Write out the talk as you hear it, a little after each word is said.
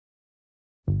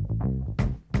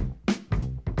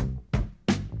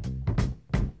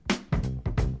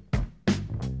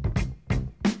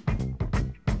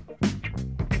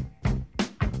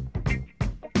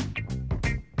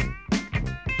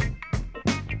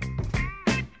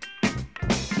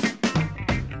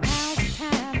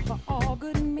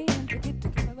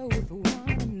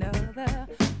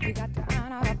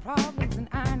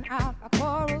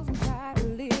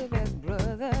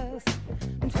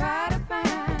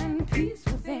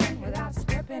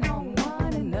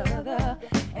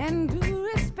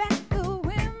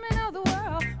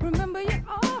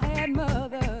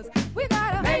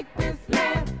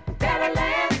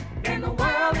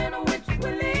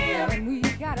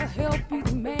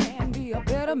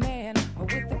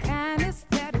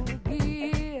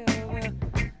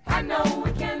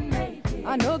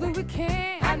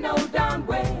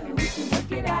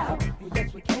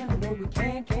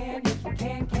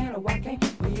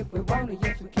If we want it,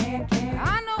 yes we can.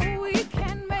 I know we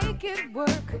can make it work.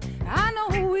 I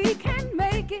know we can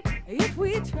make it if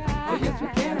we try. Oh, yes we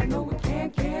can, I know we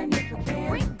can, yes we can.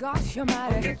 Great gosh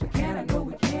almighty. Oh, yes we can, I know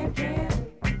we can. And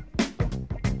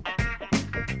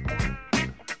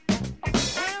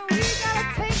we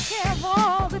gotta take care of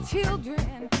all the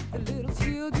children, the little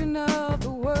children of the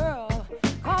world.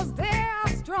 Cause they're our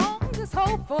strongest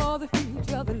hope for the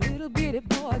future, the little bitty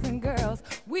boys and girls.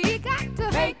 We got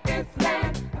to make this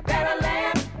land a better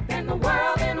land than the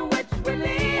world in which we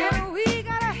live. And we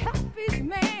gotta help each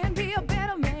man be a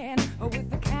better man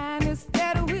with the kindness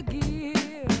that we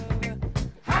give.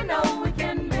 I know we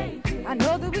can make it. I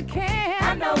know that we can.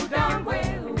 I know darn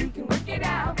well we can work it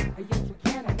out. Yes we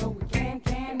can, I know we can.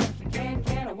 Yes we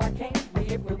can. Oh, why can't we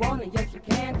if we want it? Yes we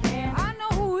can. I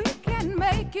know we can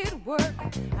make it work.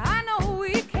 I know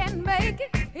we can make it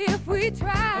if we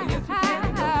try. Oh, yes we can,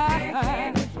 I know we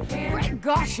can. Yes we can. Great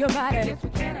gosh almighty. Yes we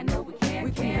can, I know we can.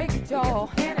 We can make it, y'all.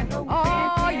 Yes, we can,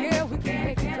 oh, yeah, we can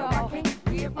make it, y'all.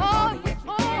 Oh, if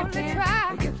we only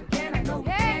try. Yes we can, I know we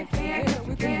Yeah, can. yeah,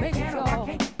 we can make it, y'all.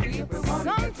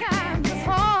 Sometimes it's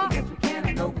hard. Yes we can,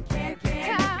 I know we can.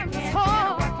 Sometimes it's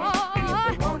hard.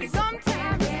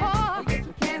 Sometimes it's hard. Yes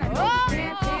we can, I know we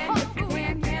can.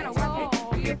 Yes we can, oh, why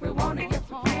can't we if we want it? Yes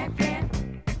we can.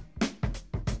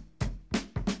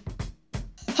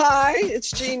 Hi,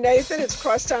 it's Jean Nathan. It's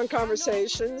Crosstown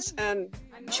Conversations, and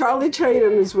Charlie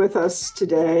Tatum is with us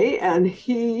today, and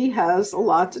he has a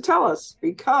lot to tell us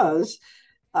because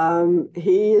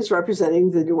he is representing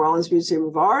the New Orleans Museum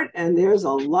of Art, and there's a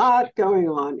lot going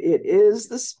on. It is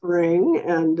the spring,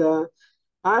 and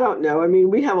I don't know. I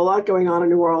mean, we have a lot going on in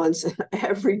New Orleans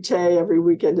every day, every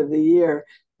weekend of the year,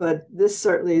 but this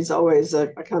certainly is always a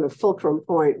kind of fulcrum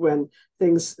point when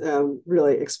things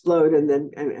really explode and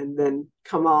then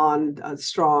come on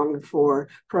strong for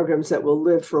programs that will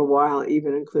live for a while,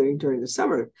 even including during the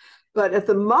summer. But at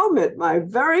the moment, my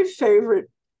very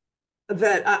favorite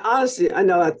event, honestly, I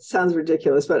know it sounds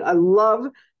ridiculous, but I love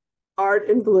Art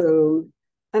in Bloom.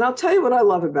 And I'll tell you what I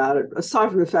love about it,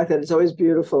 aside from the fact that it's always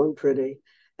beautiful and pretty.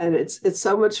 And it's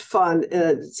so much fun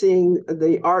seeing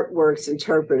the artworks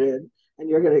interpreted. And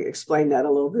you're going to explain that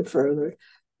a little bit further.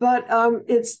 But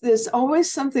there's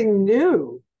always something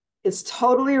new. It's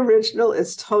totally original.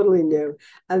 It's totally new.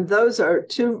 And those are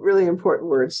two really important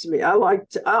words to me. I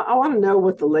want to know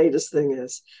what the latest thing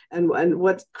is and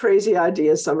what crazy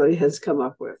ideas somebody has come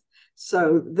up with.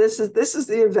 So this is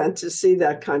the event to see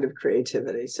that kind of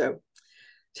creativity. So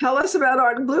tell us about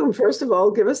Art in Bloom. First of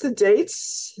all, give us the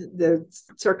dates, the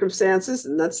circumstances,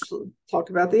 and let's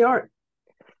talk about the art.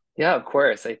 Yeah, of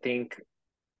course. I think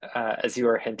as you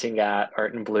were hinting at,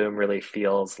 Art in Bloom really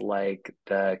feels like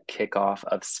the kickoff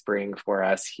of spring for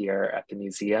us here at the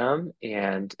museum.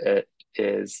 And it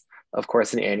is, of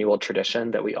course, an annual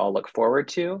tradition that we all look forward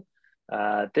to.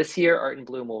 This year, Art in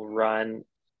Bloom will run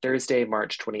Thursday,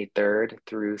 March 23rd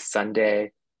through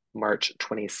Sunday, March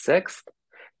 26th.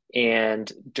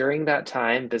 And during that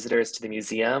time, visitors to the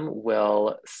museum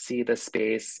will see the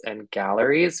space and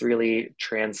galleries really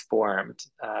transformed.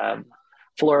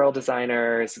 Floral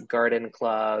designers, garden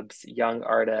clubs, young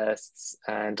artists,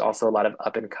 and also a lot of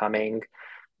up-and-coming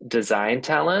design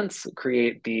talents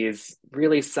create these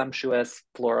really sumptuous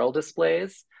floral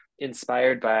displays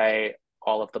inspired by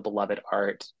all of the beloved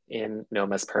art in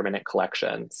NOMA's permanent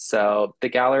collection. So the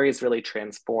galleries really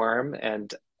transform,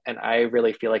 and I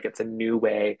really feel like it's a new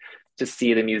way to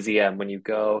see the museum when you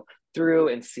go through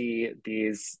and see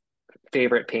these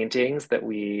favorite paintings that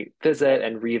we visit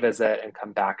and revisit and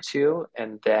come back to,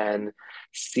 and then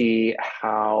see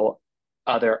how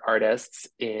other artists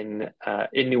in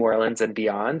New Orleans and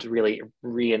beyond really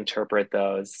reinterpret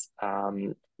those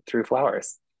through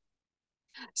flowers.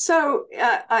 So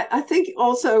I think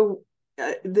also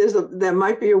there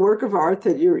might be a work of art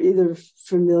that you're either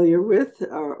familiar with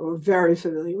or very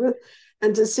familiar with,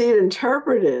 and to see it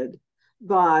interpreted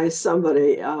by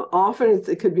somebody. Often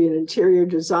it could be an interior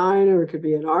designer, it could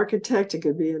be an architect, it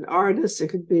could be an artist, it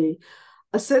could be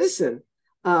a citizen.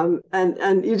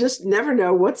 And you just never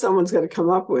know what someone's going to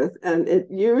come up with. And it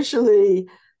usually,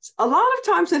 a lot of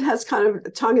times it has kind of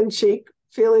a tongue-in-cheek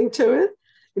feeling to it.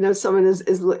 You know, someone is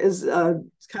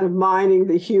kind of mining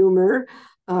the humor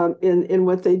in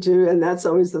what they do, and that's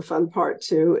always the fun part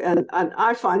too. And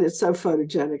I find it so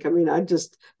photogenic. I mean,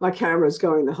 my camera is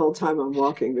going the whole time I'm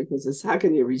walking because it's how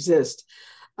can you resist?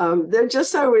 They're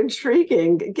just so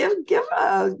intriguing.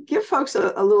 Give folks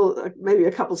a little, maybe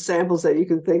a couple samples that you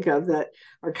can think of that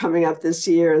are coming up this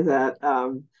year that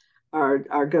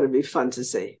are going to be fun to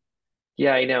see.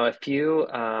 Yeah, I know a few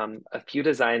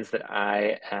designs that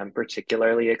I am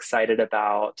particularly excited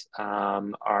about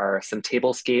are some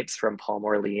tablescapes from Palm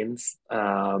Orleans,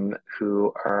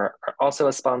 who are also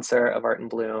a sponsor of Art and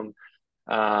Bloom,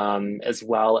 as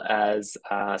well as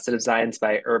some designs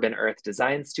by Urban Earth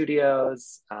Design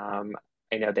Studios.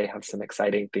 I know they have some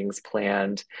exciting things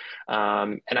planned,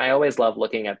 and I always love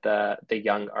looking at the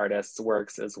young artists'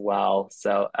 works as well.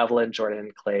 So Evelyn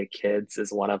Jordan Clay Kids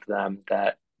is one of them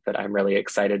that I'm really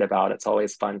excited about. It's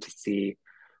always fun to see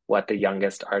what the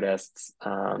youngest artists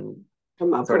Come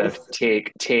up sort of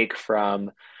with. take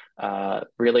from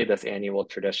really this annual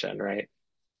tradition, right?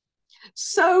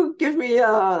 So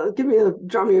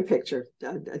draw me a picture.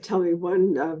 Tell me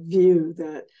one view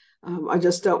that I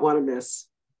just don't want to miss.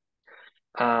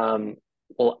 Um,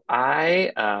 well,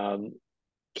 I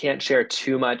can't share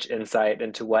too much insight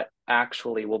into what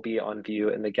actually will be on view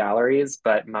in the galleries,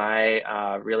 but my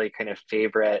really kind of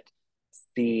favorite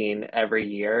scene every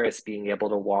year is being able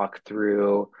to walk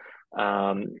through,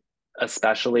 um,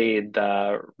 especially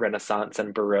the Renaissance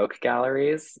and Baroque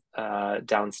galleries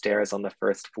downstairs on the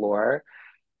first floor,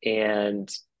 and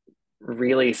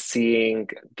really seeing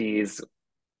these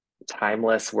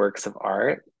timeless works of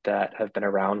art that have been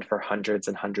around for hundreds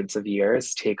and hundreds of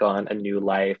years take on a new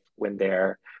life when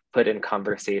they're put in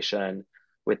conversation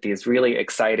with these really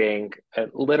exciting,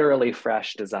 literally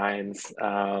fresh designs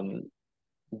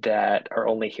that are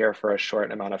only here for a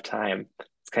short amount of time.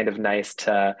 It's kind of nice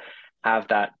to have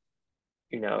that,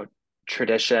 you know,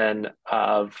 tradition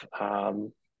of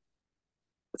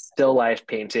still life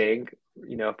painting,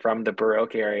 from the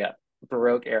Baroque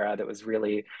era that was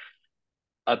really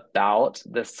about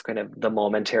this kind of the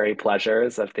momentary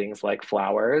pleasures of things like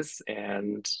flowers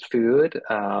and food,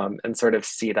 and sort of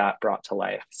see that brought to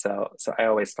life. So I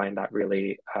always find that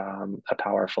really a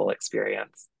powerful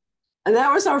experience. And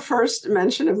that was our first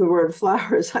mention of the word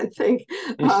flowers, I think.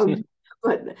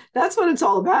 But that's what it's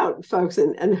all about, folks.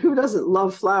 And who doesn't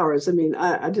love flowers? I mean,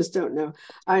 I just don't know.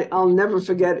 I'll never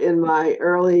forget in my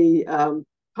early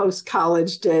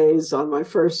post-college days on my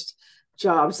first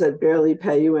jobs that barely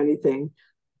pay you anything,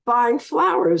 buying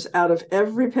flowers out of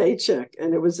every paycheck.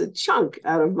 And it was a chunk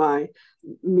out of my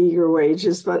meager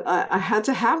wages, but I had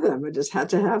to have them. I just had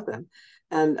to have them.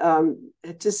 And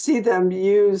to see them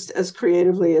used as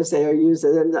creatively as they are used,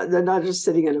 they're not just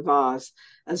sitting in a vase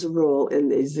as a rule in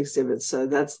these exhibits. So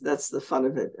that's the fun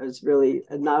of it. It's really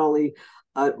not only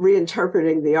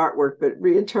reinterpreting the artwork, but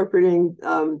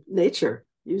reinterpreting nature,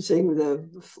 using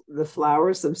the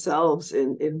flowers themselves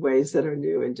in ways that are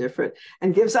new and different,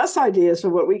 and gives us ideas for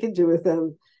what we can do with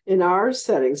them in our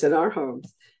settings, in our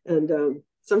homes. And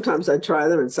sometimes I try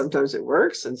them, and sometimes it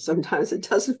works, and sometimes it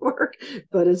doesn't work.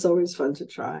 But it's always fun to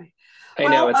try. I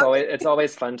know Well, it's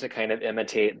always fun to kind of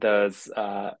imitate those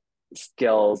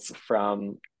skills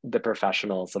from the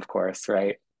professionals, of course,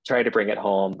 right? Try to bring it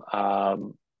home.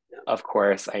 Of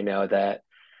course, I know that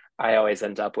I always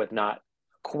end up with not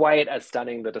quite as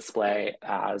stunning the display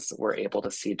as we're able to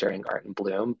see during Art and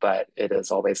Bloom, but it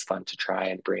is always fun to try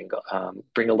and bring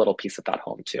a little piece of that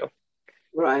home too.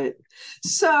 right.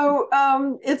 So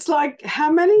it's like,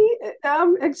 how many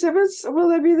exhibits will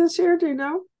there be this year? Do you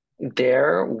know?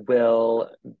 There will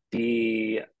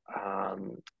be,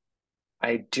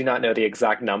 I do not know the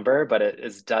exact number, but it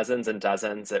is dozens and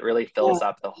dozens. It really Yeah. fills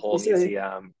up the whole You say,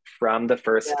 museum from the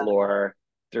first yeah. floor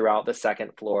throughout the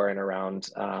second floor and around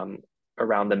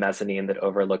the mezzanine that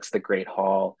overlooks the Great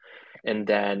Hall. And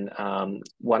then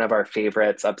one of our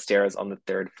favorites upstairs on the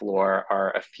third floor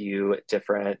are a few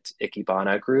different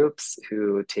Ikebana groups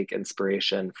who take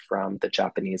inspiration from the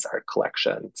Japanese art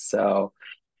collection. So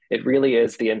it really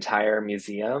is the entire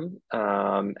museum,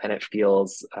 and it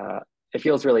feels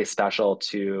really special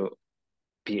to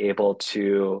be able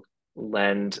to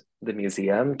lend the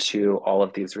museum to all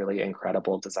of these really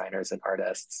incredible designers and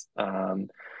artists,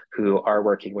 who are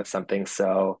working with something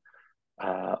so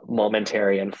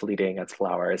momentary and fleeting as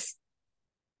flowers.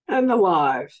 And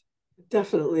alive,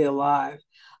 definitely alive.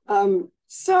 I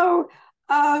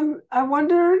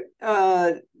wonder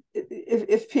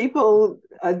if people,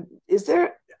 is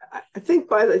there, I think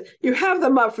you have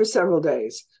them up for several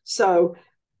days. So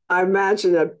I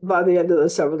imagine that by the end of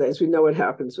those several days, we know what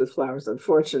happens with flowers.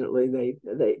 Unfortunately,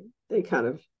 they kind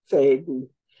of fade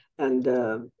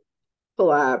and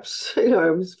collapse.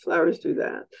 Flowers do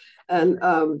that,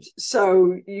 and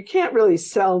so you can't really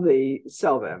sell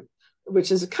them,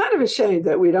 which is kind of a shame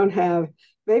that we don't have.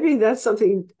 Maybe that's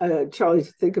something, Charlie,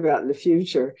 to think about in the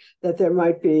future, that there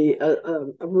might be a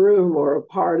room or a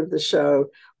part of the show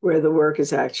where the work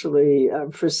is actually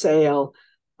for sale,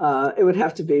 It would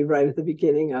have to be right at the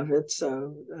beginning of it,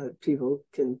 so people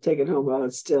can take it home while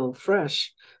it's still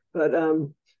fresh. But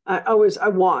I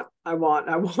want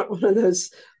one of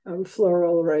those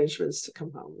floral arrangements to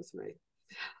come home with me.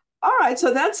 All right,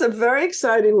 so that's a very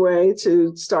exciting way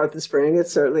to start the spring. It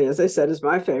certainly, as I said, is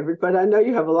my favorite, but I know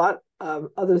you have a lot of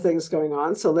other things going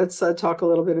on. So let's talk a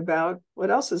little bit about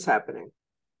what else is happening.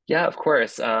 Yeah, of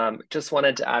course. Just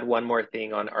wanted to add one more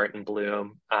thing on Art in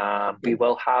Bloom. We Okay.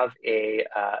 will have a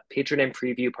patron and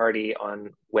preview party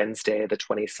on Wednesday, the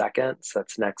 22nd. So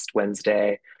that's next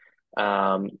Wednesday.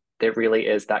 There really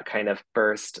is that kind of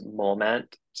first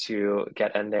moment to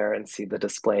get in there and see the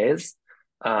displays.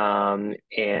 It's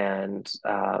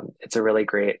a really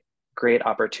great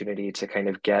opportunity to kind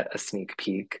of get a sneak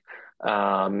peek.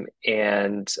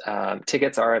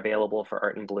 Tickets are available for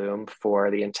Art in Bloom for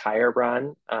the entire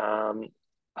run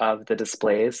of the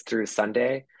displays through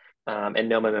Sunday. And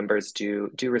NOMA members do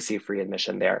receive free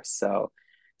admission there. So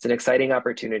it's an exciting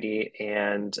opportunity,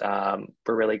 and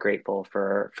we're really grateful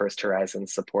for First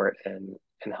Horizon's support in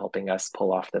helping us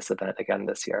pull off this event again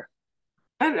this year.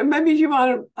 And maybe you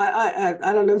want to, I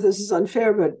don't know if this is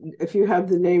unfair, but if you have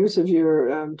the names of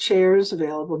your chairs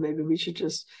available, maybe we should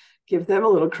just give them a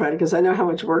little credit because I know how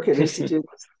much work it is to do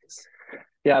these things.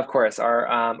 Yeah, of course.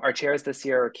 Our chairs this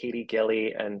year are Katie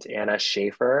Gilly and Anna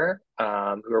Schaefer, who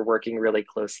are working really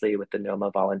closely with the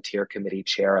NOMA Volunteer Committee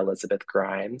Chair, Elizabeth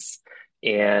Grimes.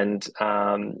 And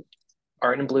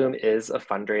Art in Bloom is a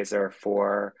fundraiser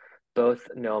for both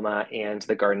NOMA and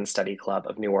the Garden Study Club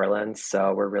of New Orleans.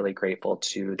 So we're really grateful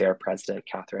to their president,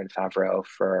 Catherine Favreau,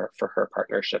 for her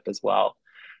partnership as well.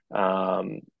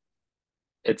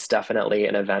 It's definitely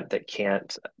an event that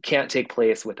can't take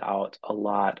place without a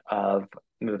lot of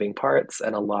moving parts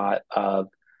and a lot of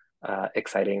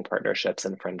exciting partnerships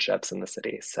and friendships in the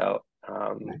city. So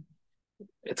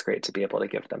it's great to be able to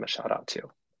give them a shout out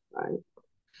too. Right.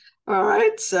 All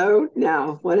right. So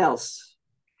now, what else?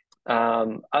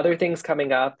 Other things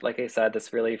coming up, like I said,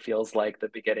 this really feels like the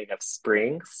beginning of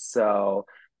spring. So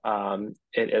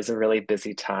it is a really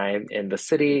busy time in the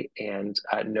city and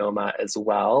at NOMA as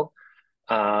well.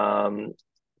 To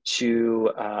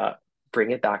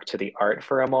bring it back to the art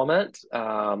for a moment,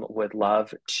 would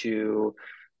love to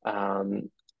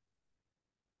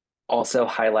also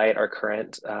highlight our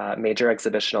current major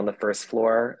exhibition on the first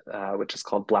floor, which is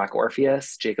called Black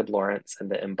Orpheus, Jacob Lawrence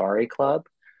and the Mbari Club,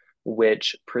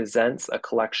 which presents a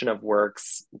collection of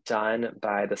works done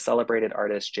by the celebrated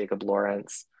artist Jacob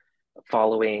Lawrence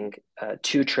following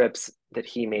 2 trips that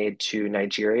he made to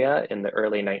Nigeria in the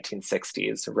early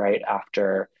 1960s, right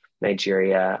after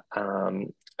Nigeria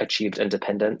achieved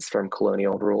independence from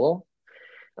colonial rule,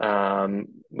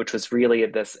 which was really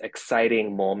this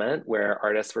exciting moment where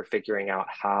artists were figuring out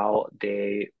how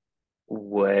they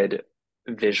would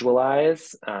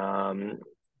visualize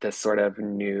this sort of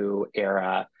new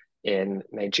era in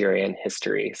Nigerian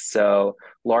history. So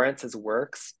Lawrence's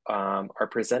works are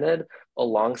presented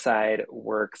alongside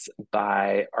works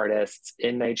by artists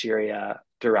in Nigeria,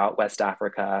 throughout West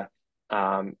Africa,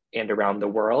 and around the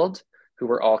world, who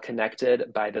were all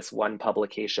connected by this one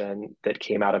publication that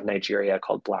came out of Nigeria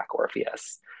called Black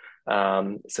Orpheus.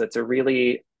 So it's a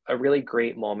really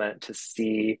great moment to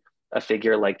see a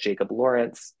figure like Jacob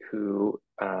Lawrence, who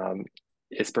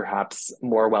is perhaps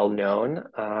more well known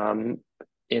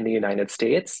in the United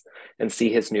States, and see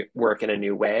his new work in a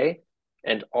new way,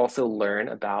 and also learn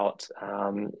about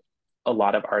a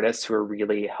lot of artists who are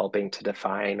really helping to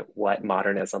define what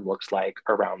modernism looks like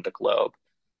around the globe.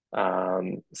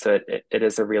 So it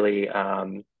is a really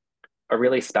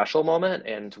special moment,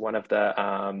 and one of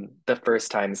the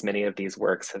first times many of these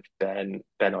works have been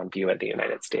on view in the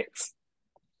United States.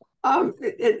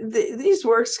 These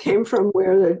works came from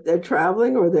where they're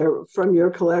traveling, or they're from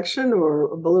your collection, or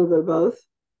a little bit of both?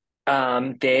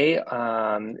 They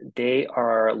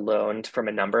are loaned from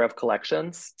a number of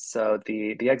collections. So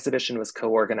the exhibition was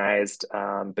co-organized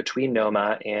between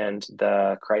NOMA and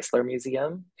the Chrysler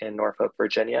Museum in Norfolk,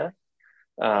 Virginia.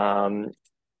 So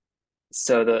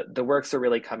the works are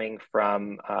really coming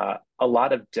from a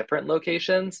lot of different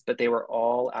locations, but they were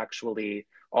all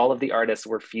of the artists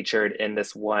were featured in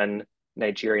this one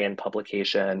Nigerian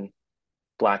publication,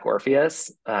 Black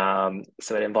Orpheus. So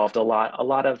it involved a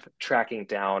lot of tracking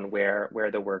down where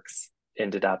the works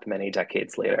ended up many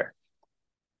decades later.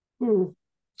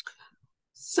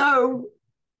 So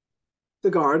the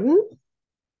garden,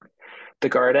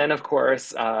 of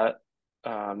course,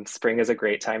 spring is a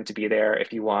great time to be there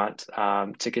if you want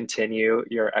to continue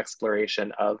your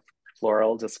exploration of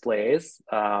floral displays.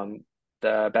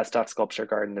 The Best Off Sculpture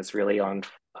Garden is really on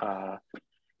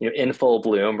in full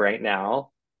bloom right now.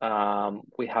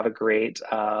 We have a great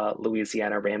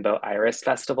Louisiana Rainbow Iris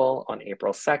Festival on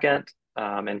April 2nd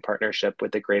in partnership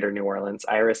with the Greater New Orleans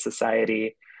Iris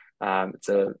Society. It's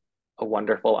a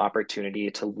wonderful opportunity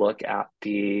to look at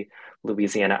the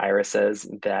Louisiana irises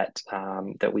that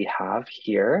we have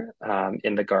here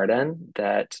in the garden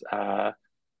that are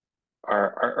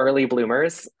early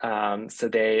bloomers. So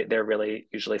they're really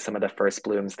usually some of the first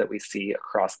blooms that we see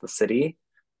across the city.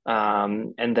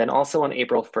 And then also on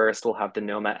April 1st, we'll have the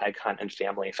Noma Egg Hunt and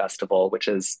Family Festival, which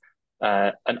is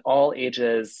an all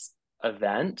ages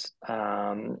event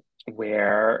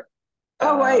where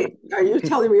Oh, wait, are you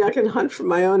telling me I can hunt for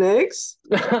my own eggs?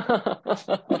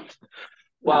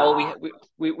 well, No.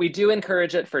 we do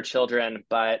encourage it for children,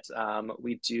 but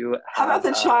we do How about have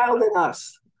the child in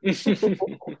us? No,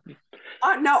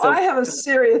 so I have a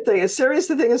serious thing. A serious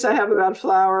thing is I have about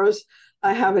flowers.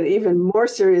 I have an even more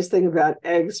serious thing about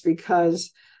eggs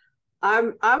because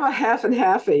I'm a half and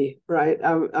halfy, right?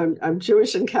 I'm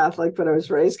Jewish and Catholic, but I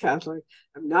was raised Catholic.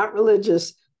 I'm not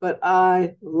religious, but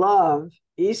I love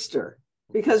Easter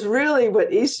because really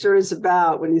what Easter is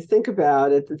about, when you think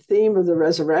about it, the theme of the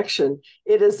resurrection,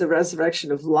 it is the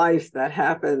resurrection of life that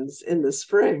happens in the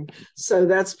spring. So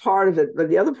that's part of it. But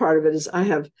the other part of it is I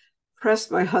have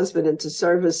pressed my husband into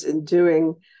service in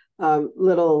doing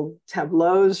little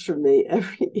tableaus for me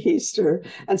every Easter.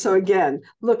 And so again,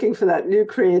 looking for that new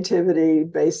creativity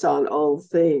based on old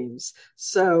themes.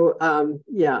 So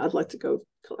yeah, I'd like to go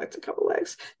collect a couple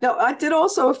eggs. Now, I did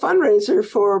also a fundraiser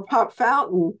for Pop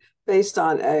Fountain based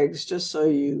on eggs, just so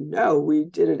you know. We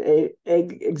did an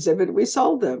egg exhibit. We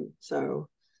sold them. So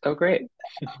oh, great.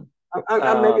 maybe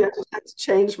I just have to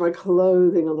change my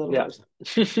clothing a little Yeah.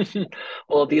 bit.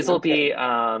 Well, these will Okay, be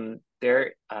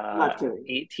there not kidding.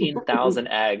 18,000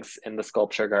 eggs in the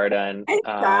sculpture garden.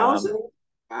 8,000?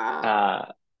 Wow.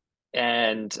 Uh,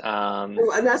 and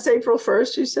And that's April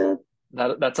 1st, you said?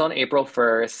 that's on April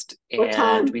 1st, What and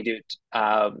time? we do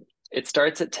it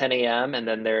starts at 10 a.m. and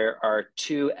then there are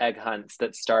two egg hunts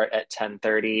that start at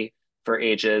 10:30 for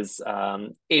ages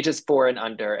 4 and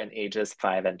under and ages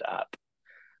 5 and up.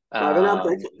 5 and up,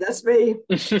 that's me.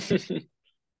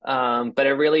 But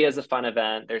it really is a fun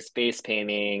event. There's face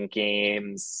painting,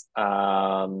 games,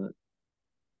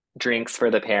 drinks for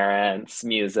the parents,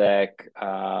 music,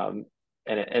 and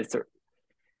it's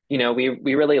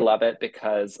we really love it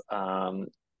because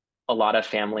a lot of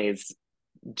families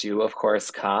do, of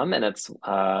course, come, and it's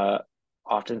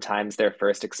oftentimes their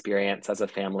first experience as a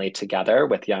family together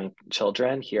with young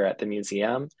children here at the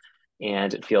museum,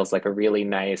 and it feels like a really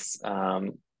nice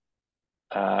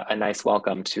a nice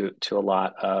welcome to a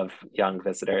lot of young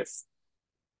visitors.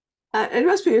 It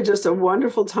must be just a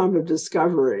wonderful time of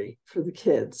discovery for the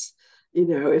kids. You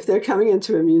know, if they're coming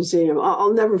into a museum,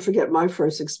 I'll never forget my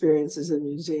first experiences in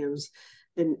museums.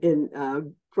 In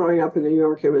growing up in New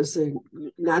York, it was the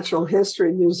Natural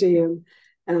History Museum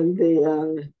and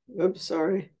the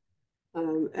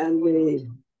and the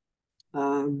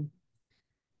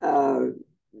uh,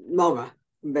 MoMA,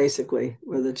 basically,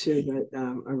 were the two that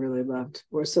I really loved.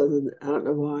 More so than, I don't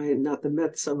know why, not the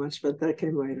Met so much, but that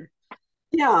came later.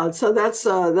 Yeah, so that's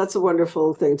a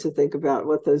wonderful thing to think about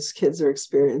what those kids are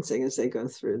experiencing as they go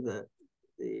through the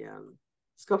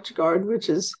sculpture garden, which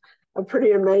is a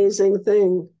pretty amazing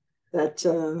thing that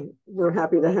we're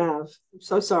happy to have. I'm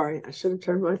so sorry. I should have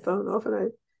turned my phone off and I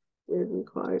didn't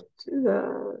quite do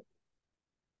that.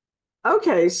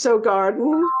 Okay, so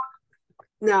garden.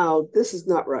 Now, this is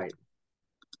not right.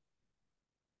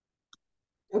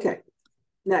 Okay,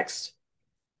 next.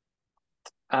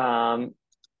 Those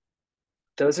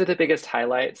are the biggest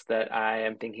highlights that I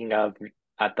am thinking of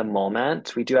at the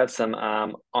moment. We do have some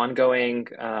ongoing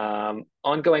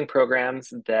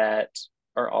programs that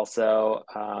are also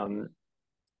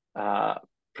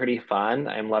pretty fun.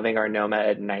 I'm loving our Noma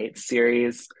at Night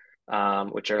series,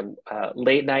 which are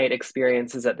late night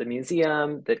experiences at the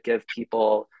museum that give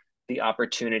people the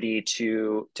opportunity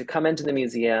to come into the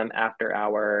museum after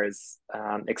hours,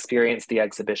 experience the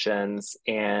exhibitions,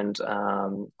 and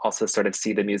also sort of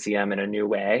see the museum in a new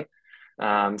way.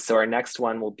 So our next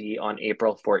one will be on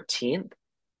April 14th,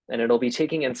 and it'll be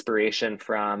taking inspiration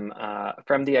from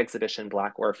the exhibition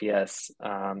Black Orpheus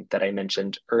that I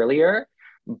mentioned earlier.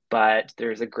 But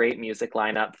there's a great music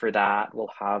lineup for that. We'll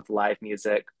have live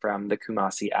music from the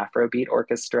Kumasi Afrobeat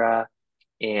Orchestra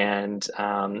and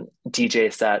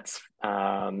DJ sets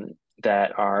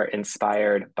that are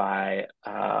inspired by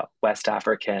West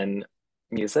African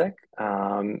music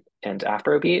and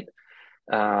Afrobeat.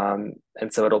 And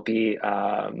so it'll be,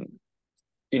 a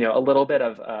little bit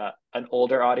of an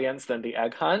older audience than the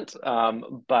Egg Hunt,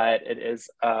 but it is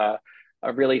a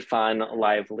really fun,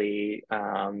 lively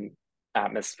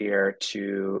atmosphere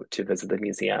to visit the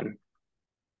museum.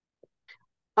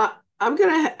 I'm going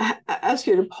to ask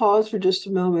you to pause for just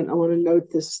a moment. I want to note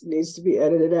this needs to be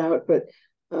edited out, but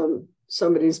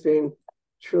somebody's being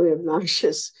truly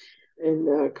obnoxious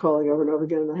and calling over and over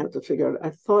again, and I have to figure out. I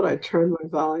thought I turned my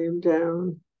volume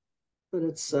down, but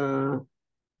it's not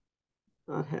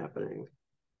happening.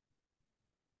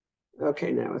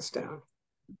 Okay, now it's down.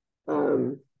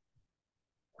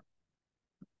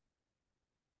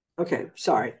 Okay,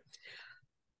 sorry.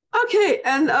 Okay,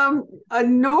 and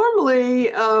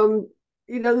normally,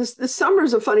 this summer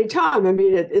is a funny time. I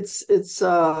mean, it's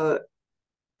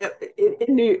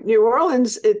in New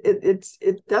Orleans,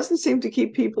 it doesn't seem to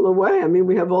keep people away. I mean,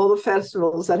 we have all the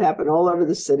festivals that happen all over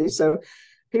the city, so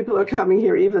people are coming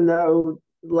here, even though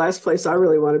the last place I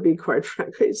really want to be, quite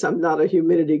frankly, is I'm not a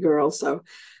humidity girl. So,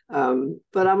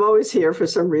 but I'm always here for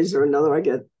some reason or another. I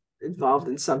get involved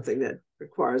in something that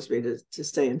requires me to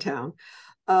stay in town.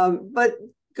 But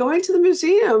going to the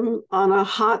museum on a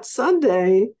hot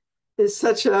Sunday is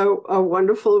such a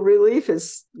wonderful relief.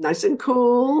 It's nice and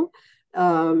cool.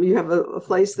 You have a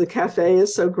place, the cafe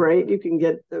is so great. You can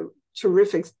get the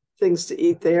terrific things to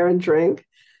eat there and drink.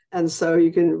 And so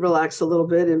you can relax a little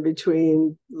bit in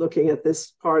between looking at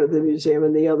this part of the museum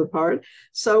and the other part.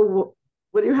 So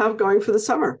what do you have going for the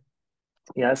summer?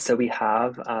 Yeah, so we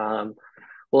have,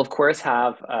 we'll of course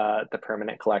have the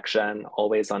permanent collection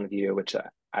always on view, which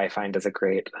I find is a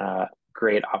great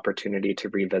opportunity to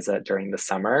revisit during the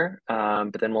summer.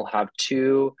 But then we'll have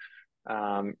two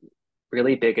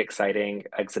really big, exciting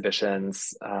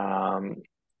exhibitions.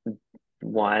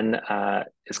 One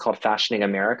is called Fashioning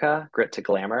America, Grit to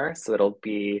Glamour. So it'll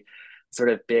be sort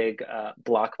of big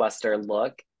blockbuster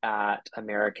look at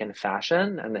American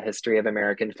fashion and the history of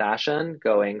American fashion,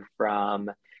 going from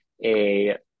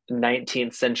a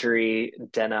 19th century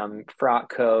denim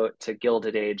frock coat to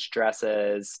Gilded Age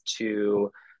dresses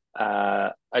to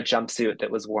a jumpsuit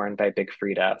that was worn by Big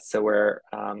Frida. So we're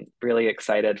really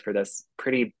excited for this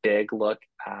pretty big look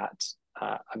at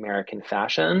American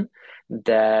fashion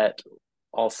that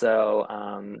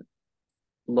also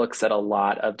looks at a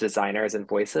lot of designers and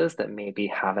voices that maybe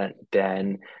haven't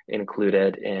been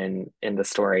included in the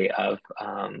story of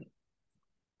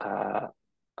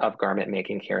garment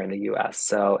making here in the US.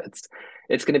 So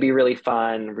it's going to be really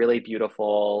fun, really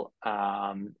beautiful,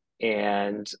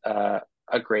 and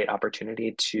a great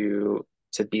opportunity to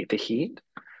beat the heat.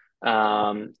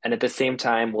 And at the same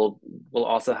time, we'll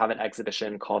also have an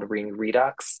exhibition called Ring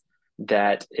Redux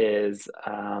that is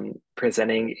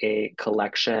presenting a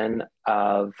collection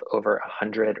of over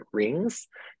 100 rings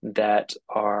that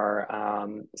are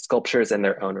sculptures in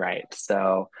their own right.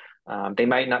 So they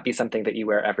might not be something that you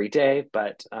wear every day,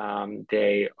 but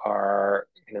they are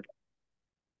kind of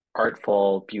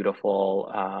artful,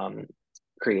 beautiful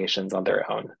creations on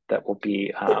their own that will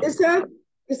be. Is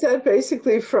that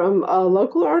basically from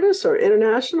local artists or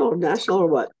international or national or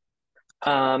what?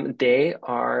 They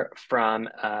are from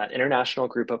an international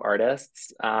group of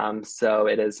artists. So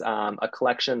it is a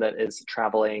collection that is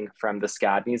traveling from the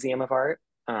SCAD Museum of Art,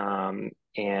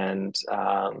 and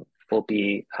will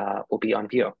be on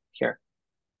view here.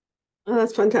 Oh,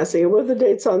 that's fantastic. And what are the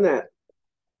dates on that?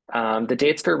 The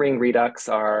dates for Ring Redux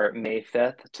are May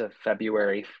 5th to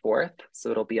February 4th, so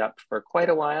it'll be up for quite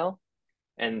a while.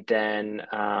 And then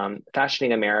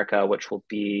Fashioning America, which will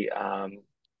be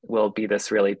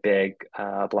this really big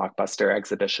blockbuster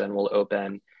exhibition, will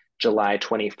open July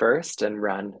 21st and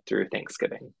run through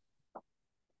Thanksgiving.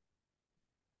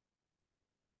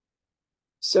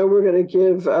 So we're going to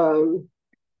give the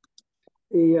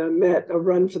Met a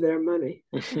run for their money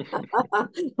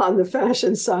on the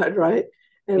fashion side, right?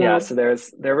 And yeah, so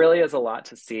there really is a lot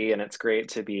to see, and it's great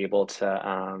to be able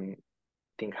to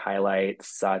highlight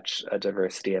such a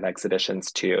diversity of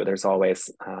exhibitions too. There's always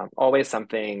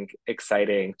something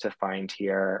exciting to find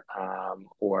here,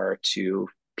 or to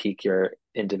pique your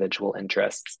individual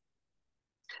interests.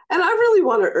 And I really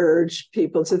want to urge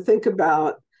people to think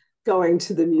about going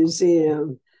to the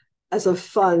museum as a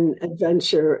fun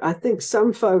adventure. I think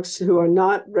some folks who are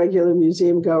not regular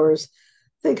museum goers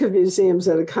think of museums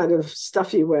in a kind of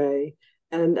stuffy way.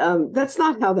 And that's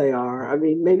not how they are. I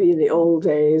mean, maybe in the old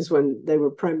days when they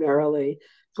were primarily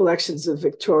collections of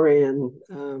Victorian,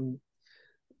 I'm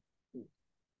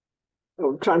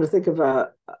trying to think of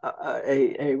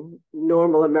a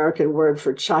normal American word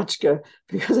for tchotchke,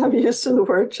 because I'm used to the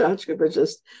word tchotchke, but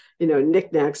just,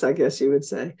 knickknacks, I guess you would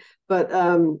say. But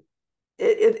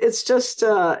it's just,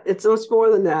 it's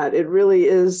more than that. It really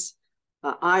is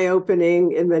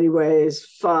eye-opening in many ways,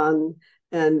 fun.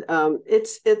 And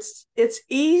it's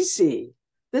easy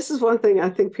this is one thing I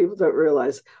think people don't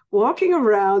realize. Walking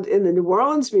around in the New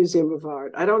Orleans Museum of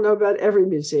Art, I don't know about every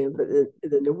museum, but in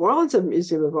the New Orleans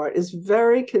Museum of Art is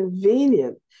very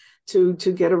convenient to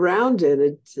get around in.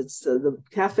 It's the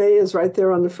cafe is right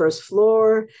there on the first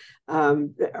floor.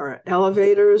 There are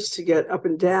elevators to get up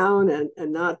and down,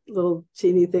 and not little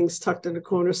teeny things tucked in a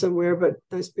corner somewhere, but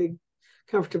nice big,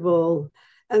 comfortable.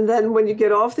 And then when you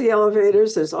get off the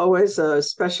elevators, there's always a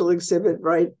special exhibit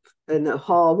right in the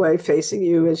hallway facing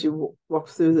you as you walk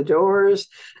through the doors,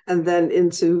 and then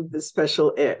into the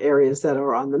special areas that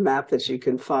are on the map that you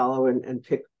can follow and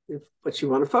pick what you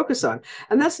want to focus on.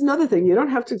 And that's another thing. You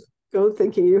don't have to go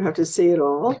thinking you have to see it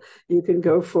all. You can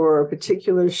go for a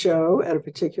particular show at a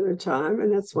particular time,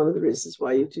 and that's one of the reasons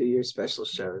why you do your special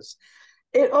shows.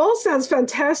 It all sounds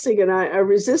fantastic, and I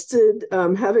resisted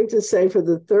having to say for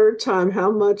the third time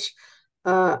how much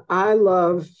I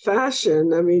love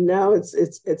fashion. I mean, now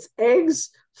it's eggs,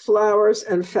 flowers,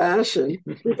 and fashion.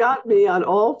 You got me on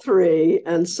all three,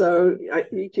 and so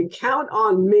you can count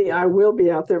on me. I will be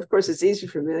out there. Of course, it's easy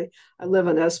for me. I live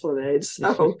on Esplanade,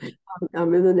 so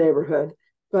I'm in the neighborhood.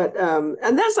 But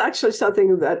and that's actually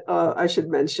something that I should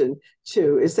mention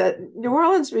too, is that New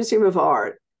Orleans Museum of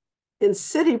Art in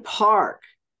City Park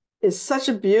is such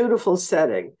a beautiful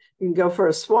setting. You can go for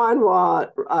a swan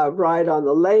ride on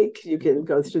the lake. You can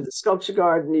go through the sculpture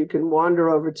garden. You can wander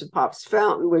over to Pop's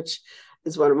Fountain, which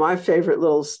is one of my favorite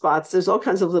little spots. There's all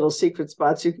kinds of little secret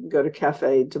spots. You can go to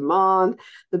Cafe Du Monde,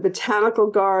 the botanical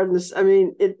gardens. I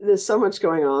mean, there's so much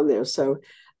going on there. So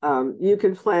you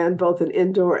can plan both an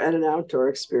indoor and an outdoor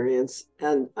experience.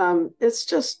 And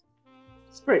it's a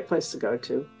great place to go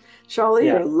to. Charlie,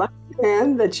 you're a lucky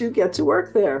man that you get to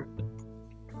work there.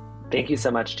 Thank you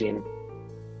so much, Jean.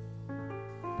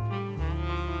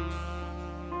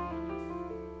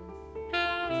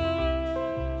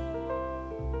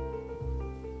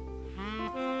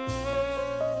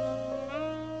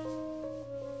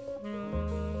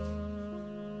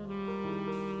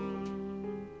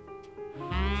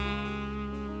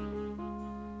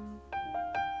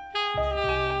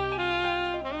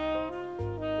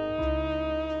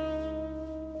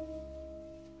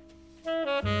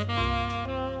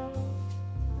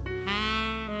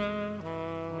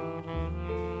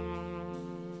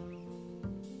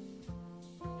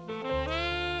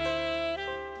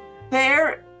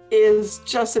 There is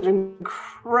just an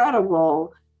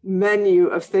incredible menu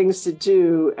of things to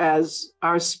do as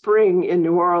our spring in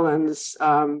New Orleans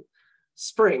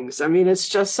springs. I mean, it's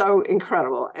just so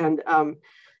incredible. And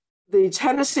the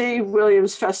Tennessee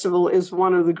Williams Festival is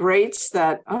one of the greats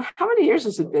that, how many years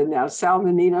has it been now? Sal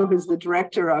Mennino, who's the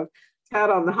director of Cat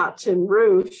on the Hot Tin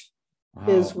Roof,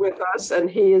 is with us, and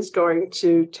he is going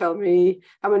to tell me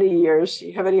how many years. Do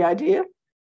you have any idea?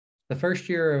 The first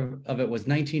year of it was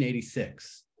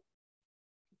 1986.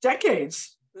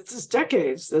 Decades. This is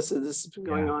decades. This has been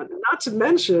going on. Not to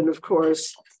mention, of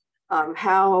course,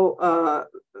 how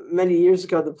many years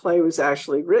ago the play was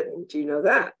actually written. Do you know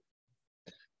that?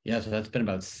 Yeah, so that's been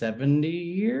about 70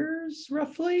 years,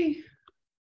 roughly.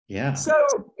 Yeah. So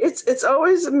it's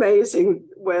always amazing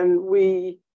when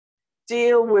we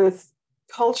deal with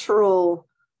cultural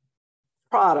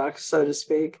products, so to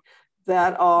speak,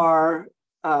 that are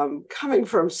coming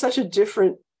from such a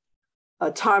different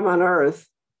time on Earth,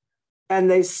 and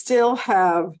they still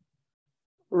have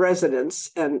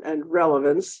resonance and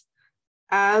relevance,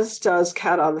 as does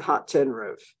Cat on the Hot Tin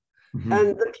Roof. Mm-hmm.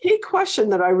 And the key question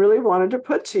that I really wanted to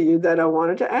put to you, that I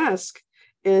wanted to ask,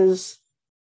 is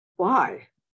why?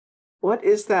 What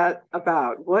is that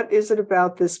about? What is it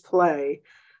about this play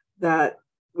that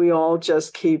we all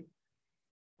just keep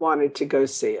wanting to go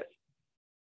see it?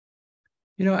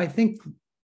 You know, I think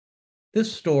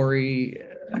this story,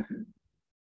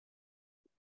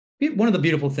 one of the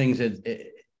beautiful things is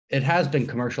it has been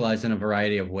commercialized in a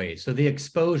variety of ways. So the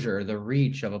exposure, the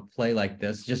reach of a play like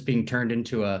this, just being turned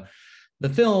into the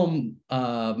film,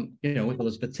 with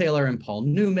Elizabeth Taylor and Paul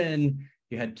Newman.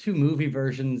 You had 2 movie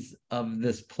versions of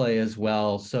this play as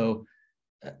well. So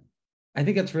I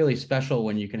think it's really special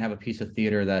when you can have a piece of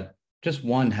theater that just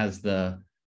one has the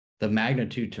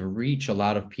magnitude to reach a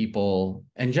lot of people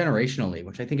and generationally,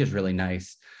 which I think is really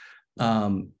nice.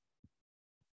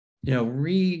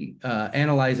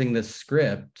 Analyzing this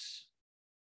script,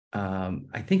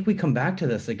 I think we come back to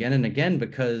this again and again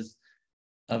because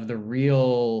of the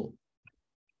real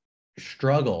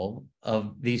struggle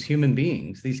of these human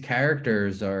beings. These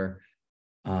characters are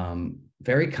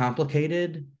very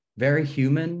complicated, very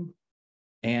human,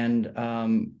 and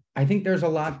I think there's a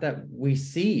lot that we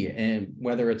see, in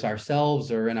whether it's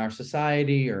ourselves or in our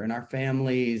society or in our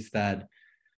families, that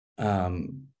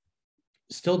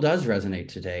still does resonate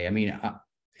today. I mean,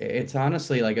 it's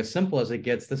honestly like as simple as it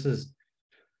gets. This is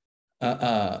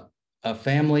a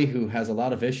family who has a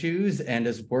lot of issues and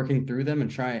is working through them,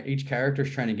 and each character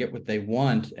is trying to get what they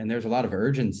want, and there's a lot of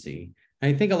urgency.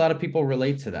 And I think a lot of people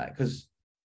relate to that, because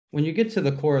when you get to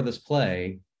the core of this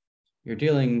play, you're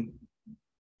dealing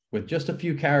with just a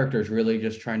few characters really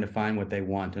just trying to find what they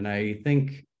want. And I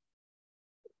think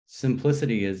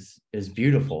simplicity is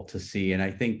beautiful to see. And I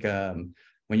think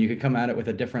when you could come at it with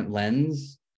a different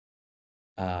lens,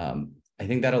 I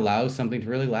think that allows something to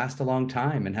really last a long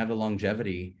time and have the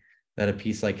longevity that a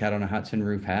piece like Cat on a Hot Tin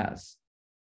Roof has.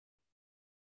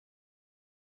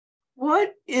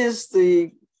 What is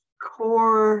the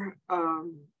core,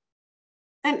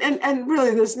 and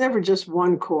really there's never just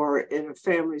one core in a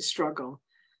family struggle.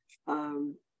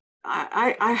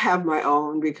 I have my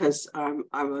own because I'm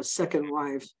a second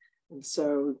wife, and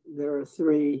so there are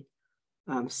three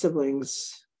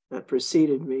siblings that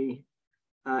preceded me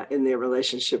in their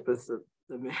relationship with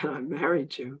the man I'm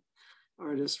married to,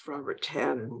 artist Robert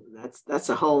Tatum. That's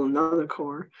a whole nother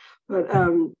core. But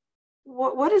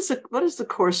what is the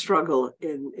core struggle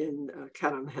in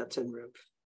Cat on a Hot Tin Roof?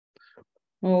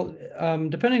 Well,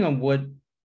 depending on what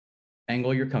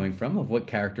angle you're coming from, of what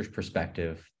character's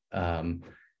perspective, you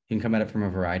can come at it from a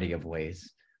variety of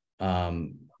ways.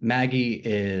 Maggie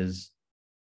is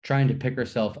trying to pick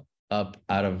herself up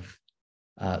out of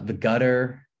the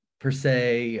gutter, per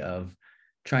se, of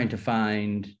trying to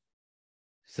find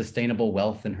sustainable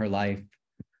wealth in her life.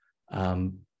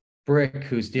 Brick,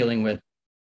 who's dealing with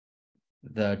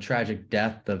the tragic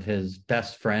death of his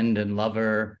best friend and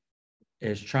lover,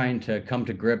 is trying to come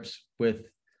to grips with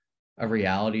a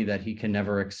reality that he can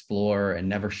never explore and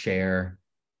never share,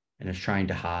 and is trying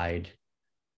to hide.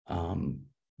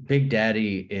 Big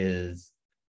Daddy is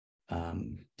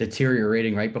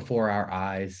deteriorating right before our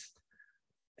eyes,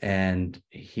 and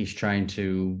he's trying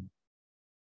to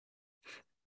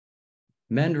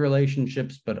mend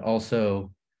relationships, but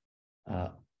also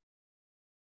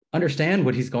understand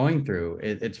what he's going through.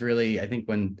 It's really, I think,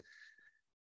 when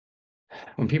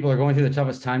people are going through the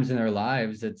toughest times in their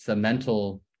lives, it's a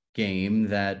mental game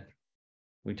that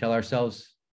we tell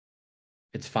ourselves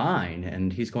it's fine,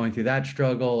 and he's going through that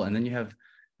struggle. And then you have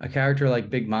a character like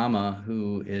Big Mama,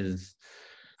 who is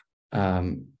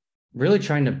really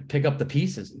trying to pick up the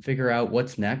pieces and figure out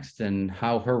what's next, and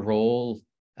how her role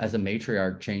as a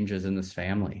matriarch changes in this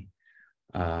family.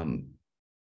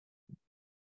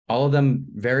 All of them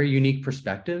very unique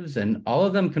perspectives, and all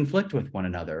of them conflict with one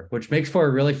another, which makes for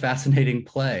a really fascinating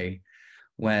play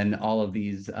when all of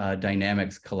these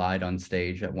dynamics collide on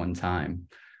stage at one time.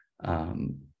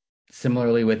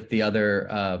 Similarly with the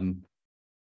other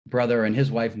brother and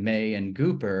his wife, May and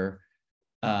Gooper,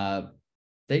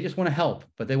 they just want to help,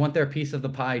 but they want their piece of the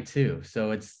pie too.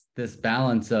 So it's this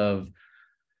balance of,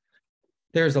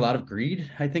 there's a lot of greed,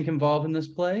 I think, involved in this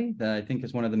play that I think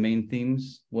is one of the main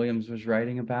themes Williams was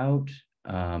writing about,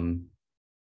 and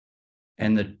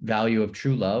the value of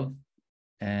true love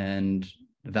and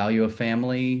the value of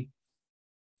family.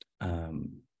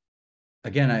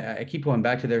 Again, I keep going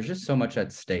back to, there's just so much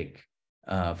at stake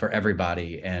for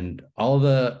everybody, and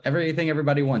everything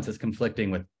everybody wants is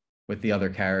conflicting with the other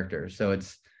characters. So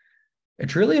it's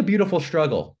really a beautiful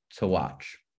struggle to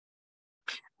watch.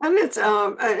 And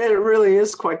it really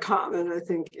is quite common, I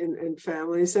think, in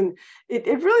families. And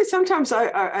it really, sometimes I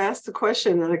asked the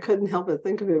question, and I couldn't help but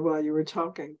think of it while you were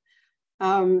talking.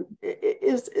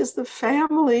 Is the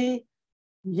family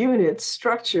unit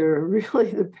structure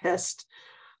really the best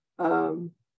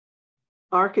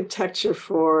architecture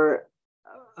for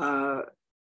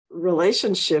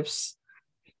relationships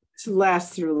to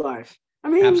last through life? I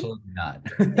mean, absolutely not.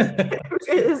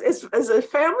 is a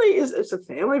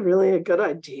family really a good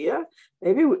idea?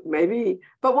 Maybe,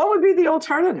 but what would be the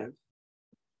alternative?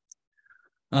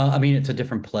 I mean, it's a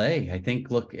different play. I think,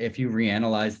 look, if you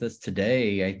reanalyze this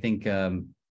today, I think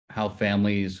how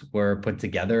families were put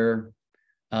together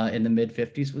in the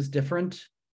mid-50s was different.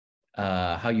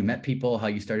 How you met people, how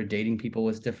you started dating people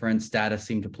was different. Status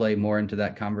seemed to play more into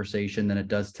that conversation than it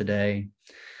does today.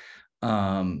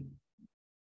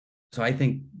 So I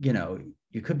think,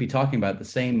 you could be talking about these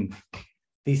same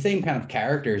kind of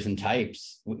characters and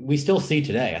types we still see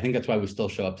today. I think that's why we still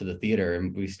show up to the theater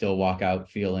and we still walk out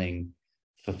feeling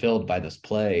fulfilled by this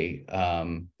play.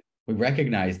 We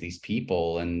recognize these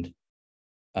people. And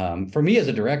for me as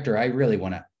a director, I really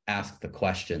want to ask the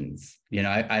questions.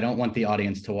 I don't want the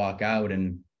audience to walk out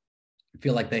and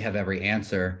feel like they have every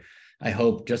answer. I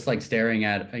hope, just like staring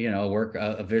at,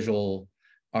 a visual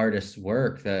artist's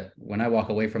work, that when I walk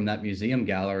away from that museum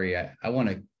gallery, I want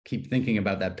to keep thinking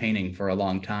about that painting for a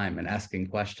long time and asking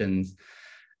questions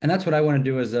And that's what I want to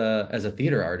do as a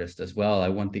theater artist as well. I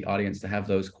want the audience to have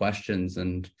those questions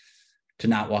and to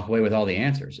not walk away with all the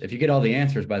answers. If you get all the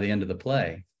answers by the end of the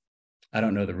play, I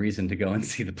don't know the reason to go and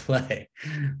see the play.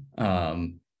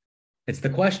 It's the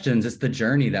questions, it's the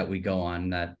journey that we go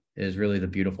on that is really the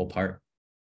beautiful part.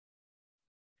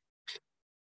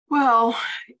 Well,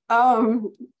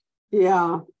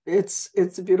 yeah, it's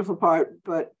a beautiful part,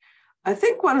 but I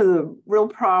think one of the real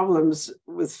problems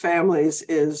with families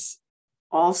is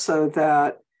also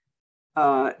that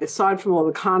aside from all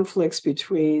the conflicts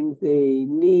between the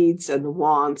needs and the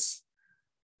wants,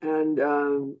 and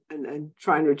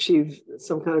trying to achieve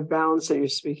some kind of balance that you're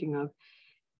speaking of,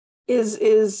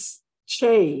 is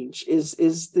change.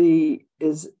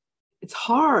 It's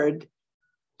hard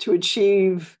to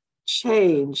achieve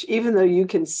change, even though you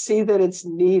can see that it's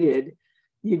needed.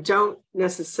 You don't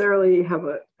necessarily have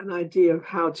an idea of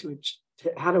how to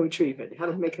achieve it, how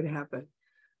to make it happen.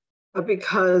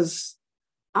 Because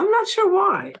I'm not sure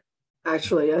why.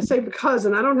 Actually, I say because,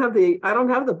 and I don't have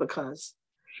the because.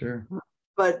 Sure.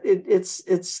 But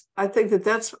it's I think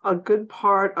that's a good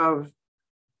part of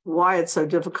why it's so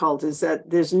difficult, is that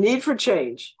there's need for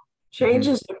change. Change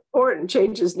is important.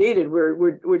 Change is needed.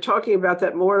 We're talking about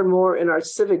that more and more in our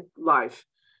civic life,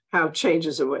 how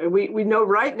changes are. And we know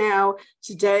right now,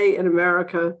 today in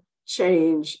America,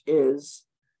 change is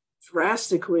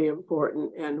drastically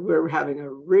important, and we're having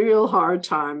a real hard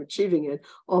time achieving it.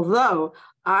 Although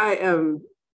I am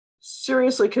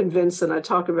seriously convinced, and I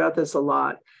talk about this a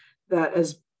lot, that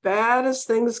as bad as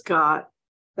things got,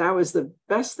 that was the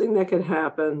best thing that could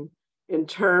happen in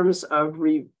terms of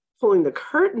pulling the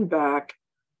curtain back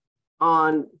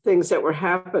on things that were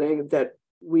happening that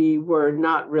we were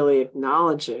not really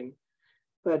acknowledging.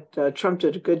 But Trump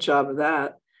did a good job of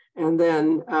that. And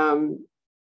then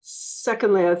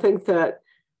secondly, I think that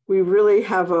we really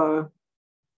have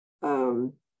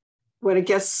when it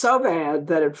gets so bad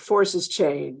that it forces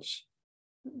change,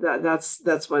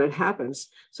 that's when it happens.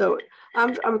 So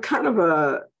I'm kind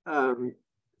of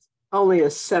only a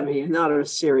semi, not a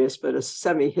serious, but a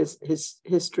semi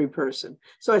history person.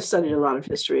 So I studied a lot of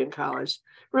history in college,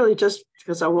 really just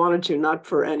because I wanted to, not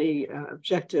for any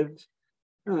objective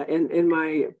in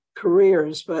my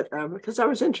careers, but because I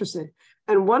was interested.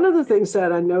 And one of the things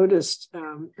that I noticed,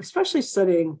 especially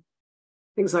studying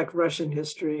things like Russian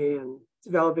history and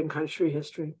developing country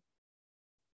history,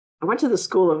 I went to the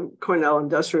School of Cornell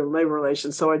Industrial and Labor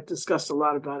Relations, so I discussed a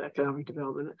lot about economic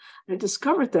development. I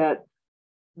discovered that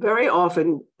very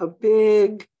often a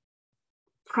big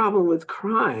problem with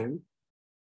crime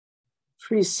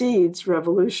precedes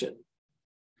revolution.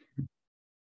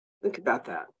 Think about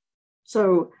that.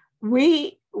 So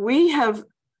we have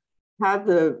had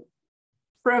the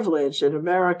privilege in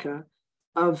America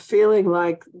of feeling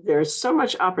like there's so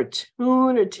much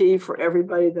opportunity for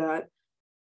everybody that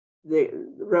the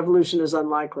revolution is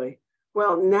unlikely.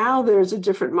 Well, now there's a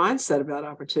different mindset about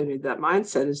opportunity. That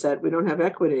mindset is that we don't have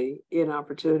equity in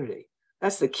opportunity.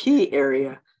 That's the key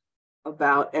area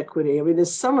about equity. I mean,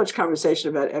 there's so much conversation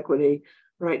about equity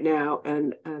right now,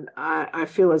 and I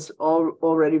feel it's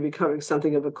already becoming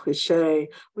something of a cliche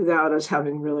without us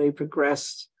having really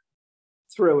progressed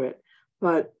through it.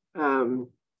 But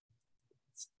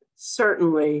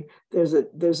certainly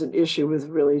there's an issue with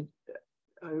really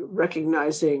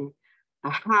recognizing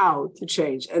how to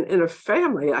change. And in a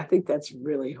family, I think that's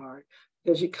really hard,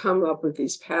 because you come up with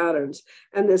these patterns,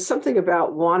 and there's something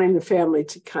about wanting the family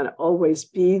to kind of always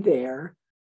be there,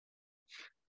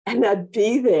 and that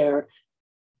be there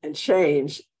and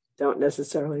change don't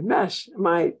necessarily mesh. Am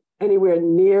I anywhere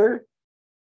near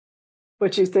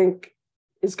what you think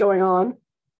is going on?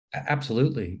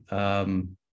 Absolutely.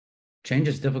 Change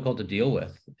is difficult to deal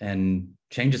with, and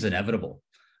change is inevitable.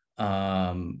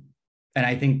 And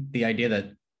I think the idea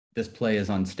that this play is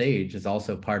on stage is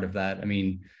also part of that. I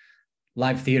mean,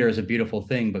 live theater is a beautiful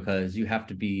thing because you have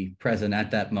to be present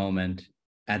at that moment,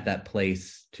 at that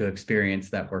place, to experience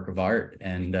that work of art.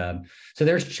 And so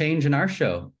there's change in our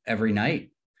show every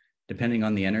night, depending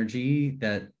on the energy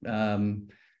that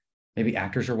maybe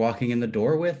actors are walking in the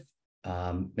door with,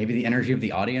 maybe the energy of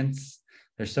the audience.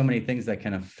 There's so many things that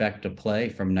can affect a play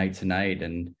from night to night.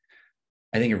 And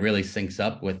I think it really syncs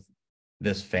up with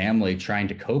this family trying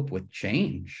to cope with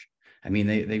change. I mean,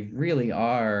 they really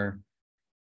are,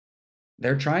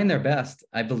 they're trying their best.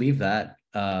 I believe that.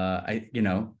 I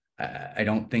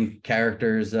don't think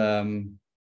characters, they're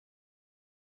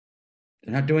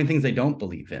not doing things they don't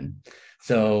believe in.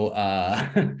 So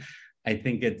I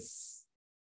think it's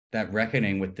that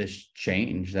reckoning with this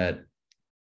change, that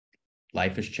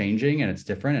life is changing and it's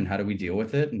different, and how do we deal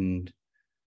with it? And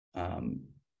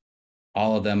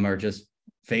all of them are just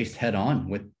faced head on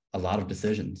with a lot of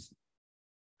decisions.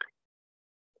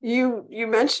 You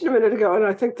mentioned a minute ago, and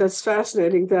I think that's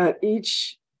fascinating, that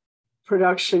each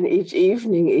production, each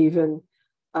evening even,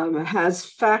 has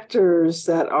factors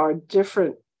that are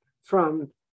different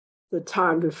from the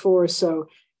time before. So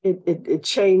it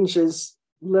changes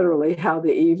literally how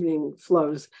the evening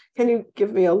flows. Can you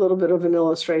give me a little bit of an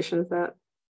illustration of that?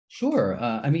 Sure.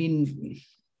 I mean,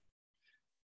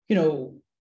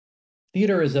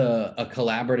 theater is a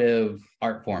collaborative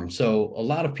art form. So a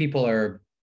lot of people are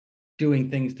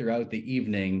doing things throughout the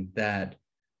evening that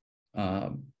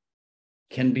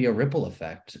can be a ripple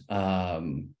effect.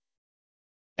 And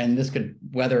this could,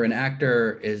 whether an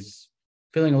actor is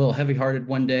feeling a little heavy-hearted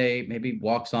one day, maybe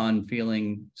walks on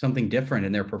feeling something different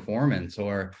in their performance,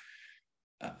 or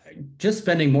just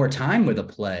spending more time with a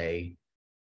play,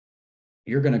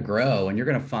 you're going to grow and you're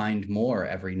going to find more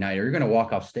every night, or you're going to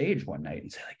walk off stage one night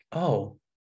and say like, oh,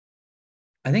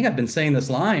 I think I've been saying this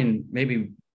line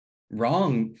maybe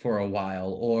wrong for a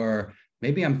while, or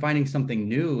maybe I'm finding something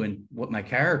new in what my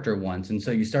character wants. And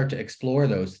so you start to explore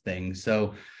those things.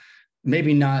 So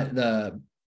maybe not the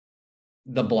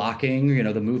blocking,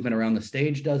 the movement around the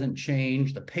stage doesn't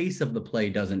change, the pace of the play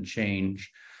doesn't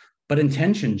change, but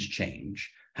intentions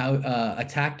change. How a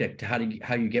tactic to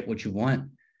how you get what you want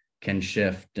can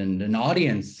shift. And an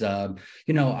audience, our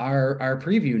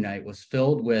preview night was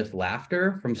filled with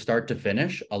laughter from start to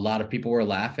finish. A lot of people were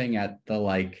laughing at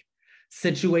the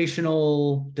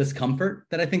situational discomfort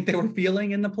that I think they were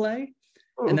feeling in the play.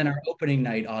 And then our opening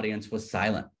night audience was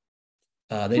silent.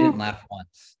 They didn't laugh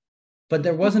once, but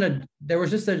they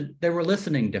were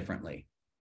listening differently.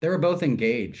 They were both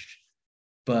engaged,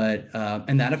 but,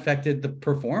 and that affected the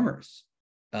performers,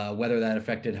 whether that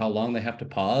affected how long they have to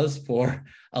pause for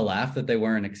a laugh that they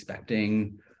weren't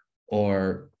expecting,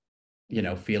 or,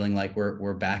 feeling like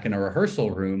we're back in a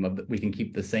rehearsal room, we can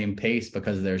keep the same pace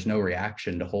because there's no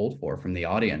reaction to hold for from the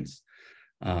audience.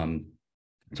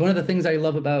 It's one of the things I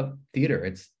love about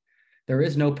theater. There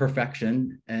is no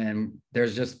perfection, and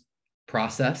there's just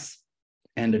process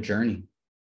and a journey.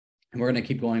 And we're going to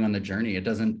keep going on the journey. It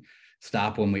doesn't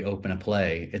stop when we open a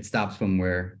play. It stops when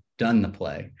we're done the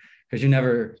play, because you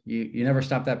never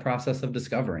stop that process of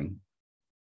discovering.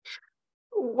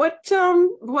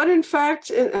 What in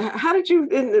fact, how did you,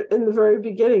 in the very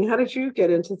beginning, how did you get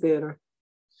into theater?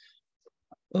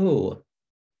 Oh,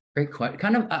 great question.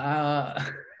 Kind of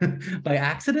by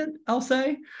accident, I'll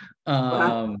say.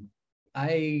 Wow.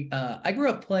 I grew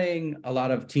up playing a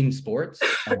lot of team sports.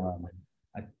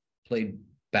 I played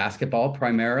basketball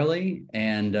primarily,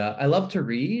 and I loved to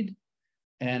read,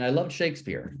 and I loved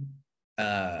Shakespeare.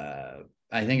 I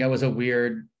think I was a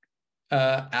weird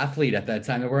athlete at that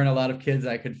time. There weren't a lot of kids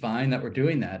I could find that were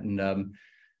doing that, and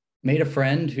made a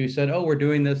friend who said, oh, we're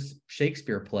doing this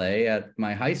Shakespeare play at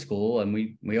my high school, and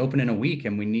we open in a week,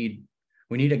 and we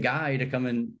need a guy to come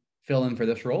and fill in for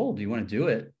this role. Do you want to do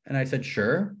it? And I said,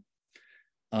 sure.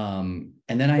 And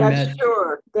then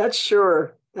That's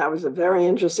sure. That was a very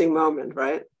interesting moment,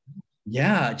 right?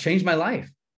 Yeah, it changed my life.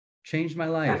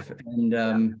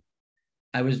 And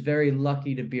I was very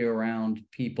lucky to be around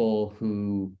people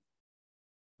who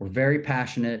were very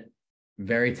passionate,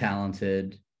 very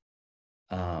talented,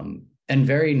 and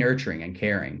very nurturing and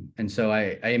caring. And so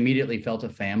I immediately felt a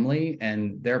family,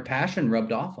 and their passion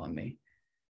rubbed off on me.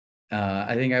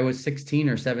 I think I was 16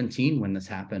 or 17 when this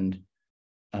happened.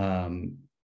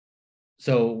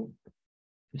 So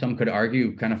some could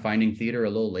argue kind of finding theater a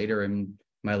little later in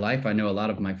my life. I know a lot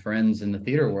of my friends in the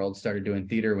theater world started doing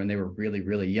theater when they were really,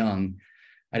 really young.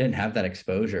 I didn't have that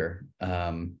exposure.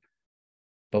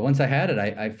 But once I had it,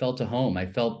 I felt a home. I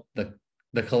felt the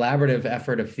collaborative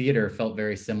effort of theater felt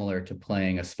very similar to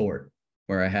playing a sport,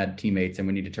 where I had teammates and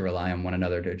we needed to rely on one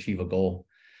another to achieve a goal.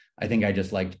 I think I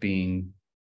just liked being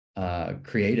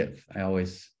creative. I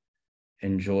always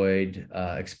enjoyed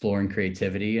exploring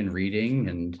creativity and reading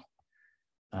and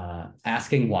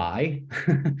asking why,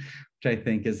 which I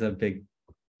think is a big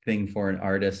thing for an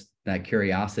artist, that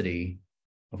curiosity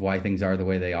of why things are the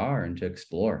way they are, and to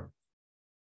explore.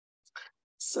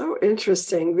 So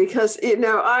interesting, because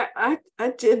I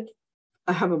did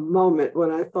have a moment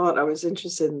when I thought I was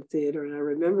interested in theater, and I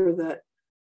remember that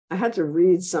I had to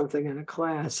read something in a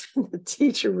class, and the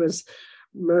teacher was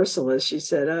merciless. She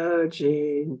said, "Oh,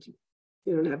 Jean,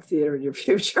 you don't have theater in your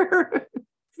future."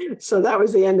 So that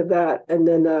was the end of that. And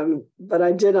then, but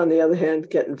I did, on the other hand,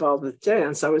 get involved with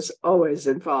dance. I was always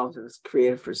involved in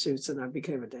creative pursuits, and I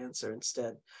became a dancer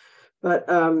instead. But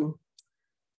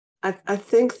I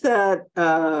think that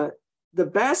the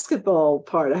basketball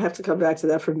part, I have to come back to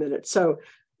that for a minute. So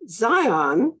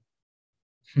Zion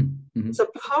is a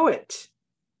poet.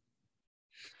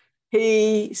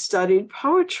 he studied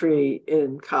poetry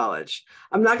in college.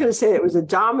 I'm not going to say it was a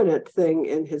dominant thing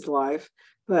in his life,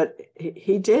 but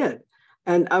he did.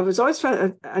 And I was always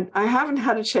I haven't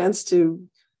had a chance to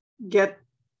get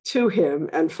to him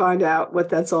and find out what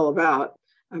that's all about.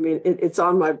 I mean, it's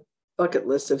on my bucket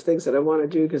list of things that I want to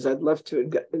do, because I'd love to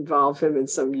involve him in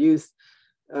some youth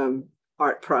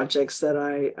art projects that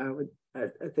I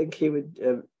think he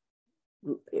would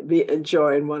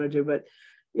enjoy and want to do. But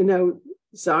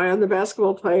Zion, the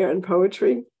basketball player, and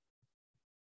poetry,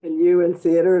 and you in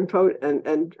theater and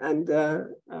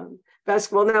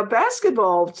basketball. Now,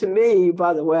 basketball to me,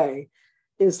 by the way,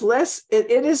 is less. It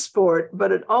is sport,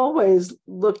 but it always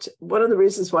looked. One of the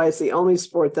reasons why it's the only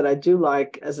sport that I do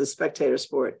like as a spectator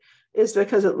sport is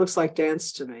because it looks like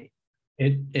dance to me.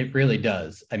 It really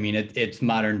does. I mean, it's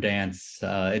modern dance.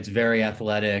 It's very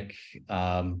athletic.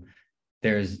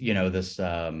 There's this.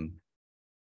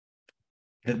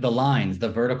 The lines, the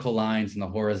vertical lines and the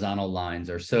horizontal lines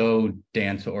are so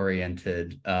dance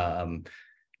oriented. Though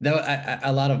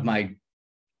a lot of my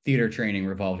theater training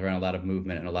revolved around a lot of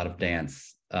movement and a lot of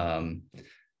dance. And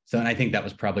I think that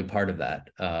was probably part of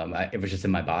that. It was just in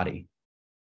my body,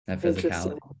 that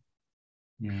physicality.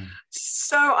 Yeah.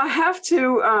 So I have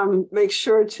to make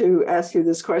sure to ask you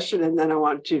this question, and then I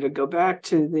want you to go back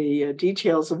to the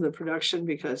details of the production,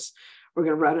 because we're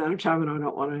going to run out of time, and I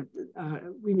don't want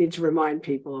to. We need to remind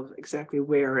people of exactly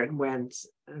where and when,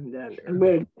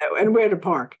 and where to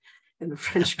park in the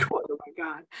French Quarter. Oh my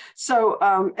God! So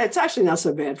it's actually not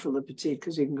so bad for Le Petit,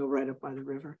 because you can go right up by the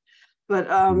river. But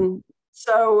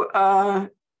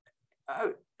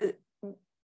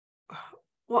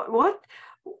what?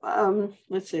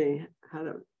 Let's see how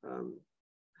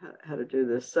to do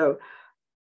this. So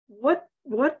what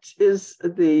is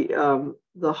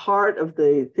the heart of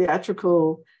the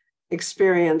theatrical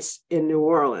experience in New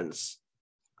Orleans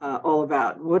all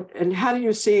about? And how do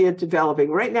you see it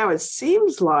developing? Right now, it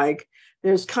seems like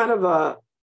there's kind of an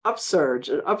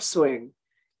upswing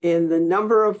in the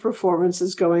number of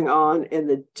performances going on, in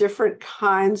the different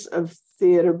kinds of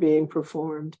theater being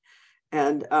performed.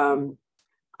 And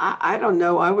I don't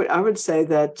know. I would say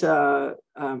that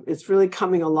it's really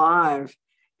coming alive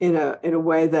in a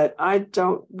way that I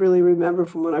don't really remember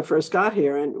from when I first got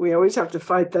here. And we always have to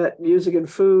fight that music and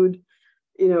food,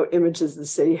 images the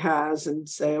city has, and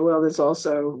say, well, there's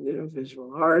also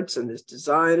visual arts, and there's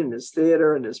design, and there's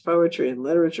theater, and there's poetry and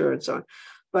literature and so on.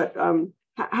 But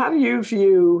how do you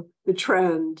view the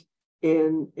trend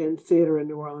in theater in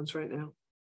New Orleans right now?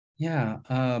 Yeah.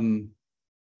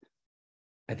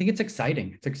 I think it's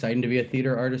exciting. It's exciting to be a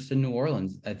theater artist in New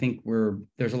Orleans. I think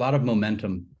there's a lot of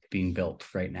momentum being built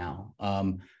right now.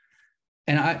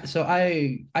 And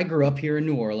I grew up here in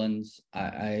New Orleans.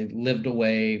 I lived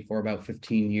away for about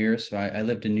 15 years. So I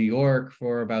lived in New York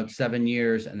for about 7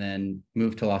 years, and then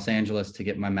moved to Los Angeles to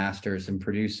get my master's in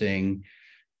producing.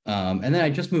 And then I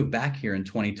just moved back here in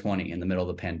 2020 in the middle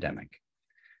of the pandemic.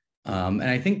 And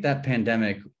I think that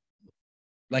pandemic,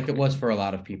 like it was for a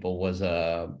lot of people, was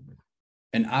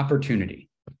an opportunity.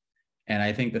 And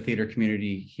I think the theater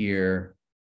community here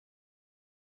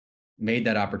made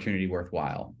that opportunity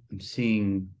worthwhile. I'm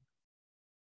seeing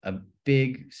a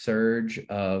big surge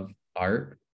of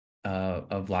art,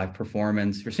 of live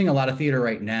performance. We're seeing a lot of theater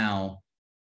right now.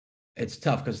 It's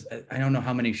tough because I don't know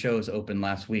how many shows opened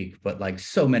last week, but like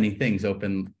so many things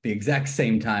open the exact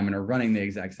same time and are running the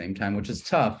exact same time, which is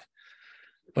tough.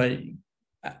 But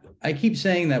I keep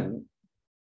saying that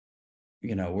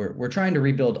we're trying to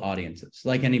rebuild audiences,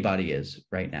 like anybody is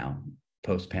right now,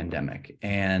 post-pandemic.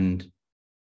 And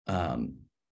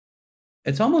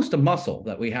it's almost a muscle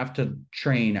that we have to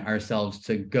train ourselves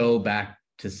to go back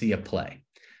to see a play.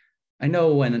 I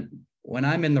know when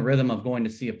I'm in the rhythm of going to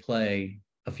see a play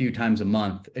a few times a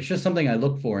month, it's just something I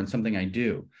look for and something I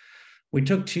do. We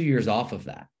took 2 years off of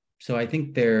that. So I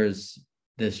think there's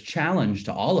this challenge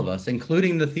to all of us,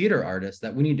 including the theater artists,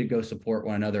 that we need to go support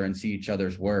one another and see each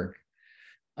other's work.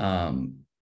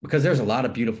 Because there's a lot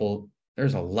of beautiful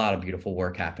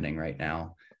work happening right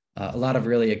now. A lot of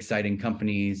really exciting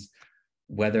companies,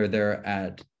 whether they're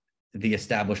at the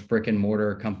established brick and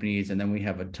mortar companies, and then we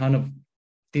have a ton of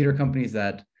theater companies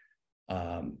that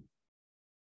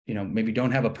maybe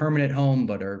don't have a permanent home,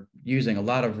 but are using a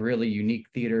lot of really unique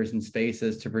theaters and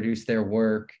spaces to produce their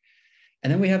work.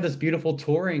 And then we have this beautiful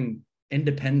touring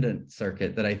independent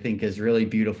circuit that I think is really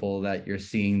beautiful, that you're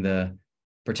seeing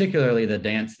particularly the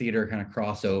dance theater kind of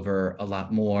crossover a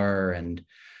lot more. And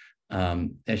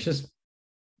it's just,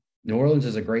 New Orleans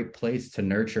is a great place to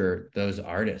nurture those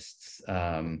artists. It's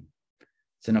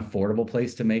an affordable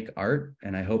place to make art,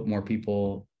 and I hope more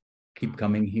people keep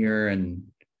coming here and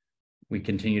we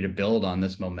continue to build on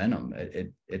this momentum.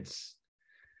 It's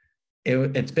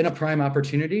been a prime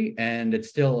opportunity, and it's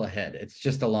still ahead. It's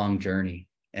just a long journey,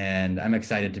 and I'm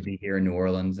excited to be here in New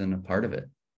Orleans and a part of it.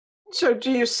 So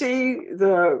do you see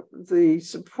the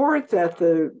support that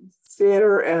the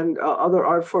theater and other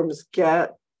art forms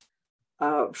get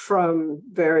from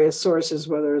various sources,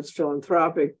 whether it's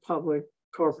philanthropic, public,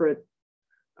 corporate,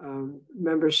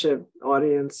 membership,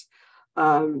 audience?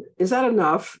 Is that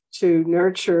enough to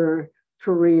nurture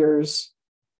careers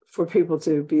for people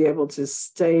to be able to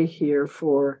stay here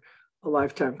for a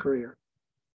lifetime career?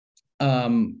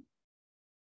 No,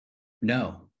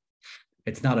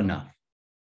 it's not enough.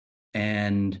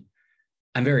 And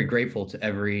I'm very grateful to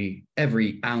every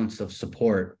ounce of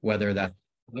support, whether that's,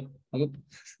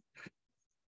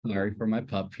 sorry for my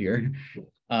pup here.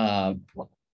 I'm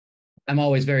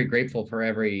always very grateful for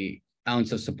every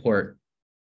ounce of support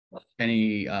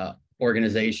any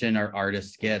organization or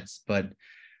artist gets, but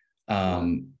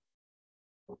there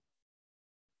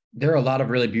are a lot of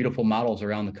really beautiful models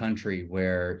around the country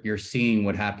where you're seeing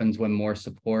what happens when more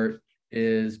support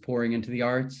is pouring into the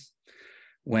arts,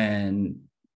 when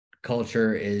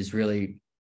culture is really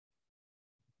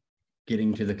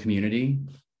getting to the community.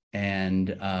 And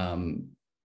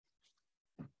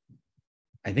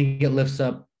I think it lifts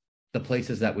up the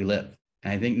places that we live.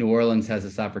 And I think New Orleans has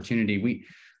this opportunity.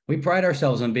 We pride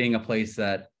ourselves on being a place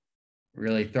that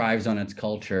really thrives on its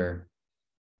culture.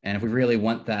 And if we really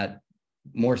want that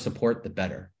more support, the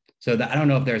better. So that I don't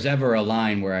know if there's ever a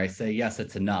line where I say, yes,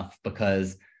 it's enough,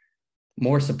 because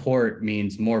more support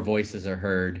means more voices are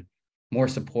heard. More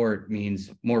support means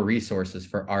more resources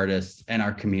for artists and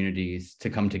our communities to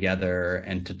come together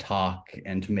and to talk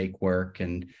and to make work.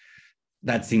 And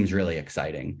that seems really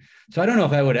exciting. So I don't know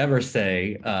if I would ever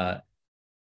say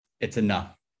it's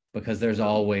enough, because there's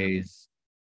always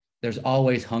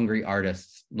hungry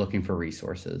artists looking for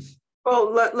resources.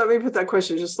 Well, let me put that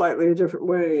question just slightly a different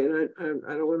way, and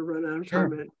I don't want to run out of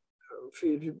time for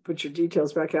you to put your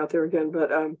details back out there again.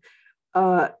 But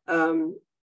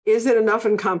is it enough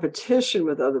in competition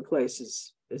with other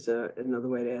places? Is another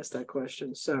way to ask that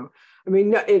question. So, I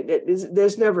mean,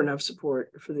 there's never enough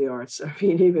support for the arts. I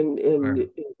mean, even in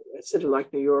a city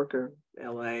like New York or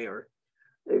LA, or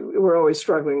we're always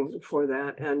struggling for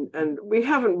that, and we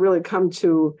haven't really come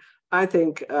to, I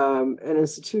think, an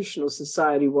institutional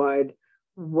society-wide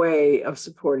way of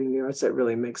supporting the arts that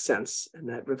really makes sense and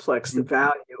that reflects the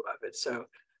value of it. So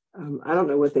I don't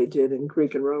know what they did in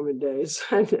Greek and Roman days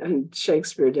and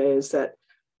Shakespeare days that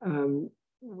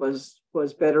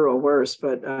was better or worse,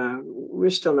 but we're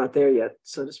still not there yet,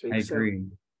 so to speak. I agree.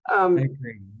 So, I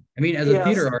agree. I mean, as a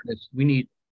theater artist, we need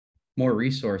more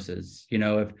resources. You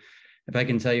know, if I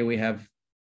can tell you, we have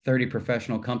 30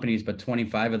 professional companies, but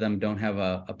 25 of them don't have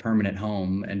a permanent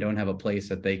home and don't have a place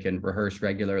that they can rehearse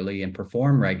regularly and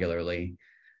perform regularly.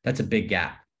 That's a big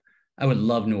gap. I would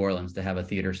love New Orleans to have a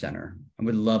theater center. I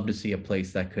would love to see a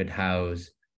place that could house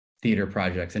theater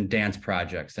projects and dance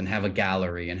projects and have a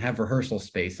gallery and have rehearsal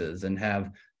spaces and have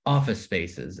office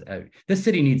spaces. This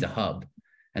city needs a hub.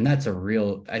 And that's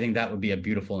I think that would be a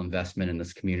beautiful investment in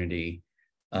this community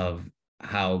of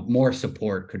how more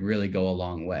support could really go a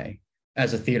long way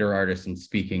as a theater artist and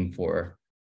speaking for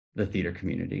the theater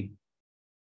community.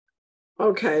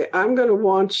 Okay, I'm going to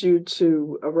want you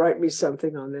to write me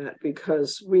something on that,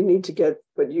 because we need to get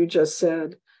what you just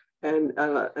said and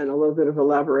a little bit of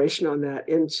elaboration on that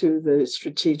into the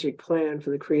strategic plan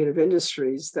for the creative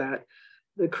industries that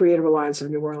the Creative Alliance of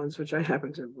New Orleans, which I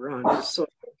happen to run. So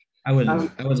I would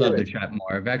love to chat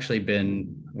more. I've actually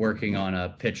been working on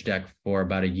a pitch deck for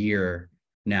about a year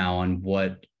now on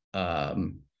what a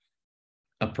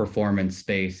performance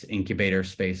space, incubator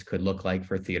space could look like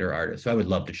for theater artists. So I would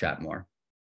love to chat more.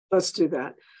 Let's do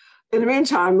that. In the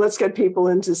meantime, let's get people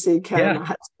in to see Cat on a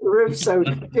Hot Tin Roof. So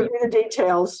give me the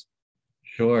details.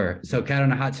 Sure. So Cat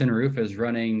on a Hot Tin Roof is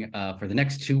running for the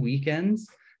next 2 weekends.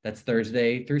 That's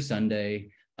Thursday through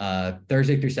Sunday.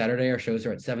 Thursday through Saturday, our shows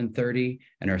are at 7:30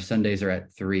 and our Sundays are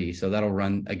at 3. So that'll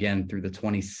run again through the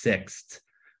 26th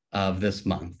of this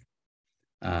month.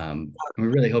 We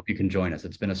really hope you can join us.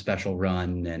 It's been a special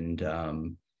run, and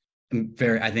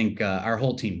I think our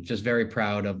whole team just very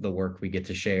proud of the work we get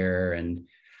to share and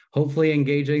hopefully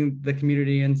engaging the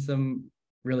community in some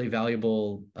really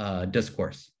valuable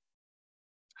discourse.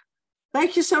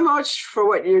 Thank you so much for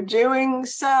what you're doing,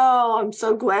 Sal. I'm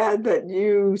so glad that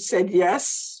you said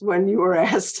yes when you were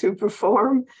asked to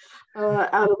perform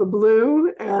out of the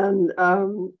blue, and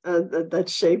that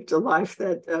shaped a life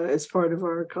that is part of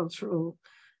our cultural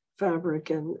fabric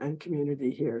and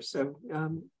community here. So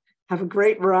have a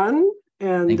great run,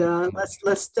 and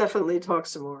let's definitely talk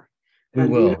some more. We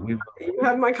And will. you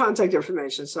have my contact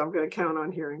information, so I'm going to count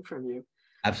on hearing from you.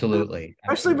 Absolutely.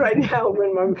 Especially right now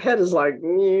when my head is like,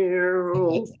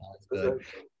 Good.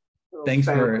 Thanks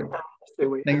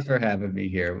for having me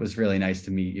here. It was really nice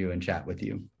to meet you and chat with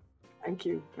you. Thank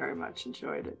you very much.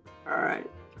 Enjoyed it. All right.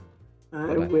 I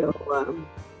Bye-bye. will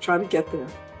try to get there.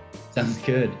 Sounds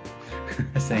good.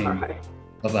 Same. All right.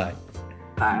 Bye-bye.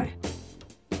 Bye.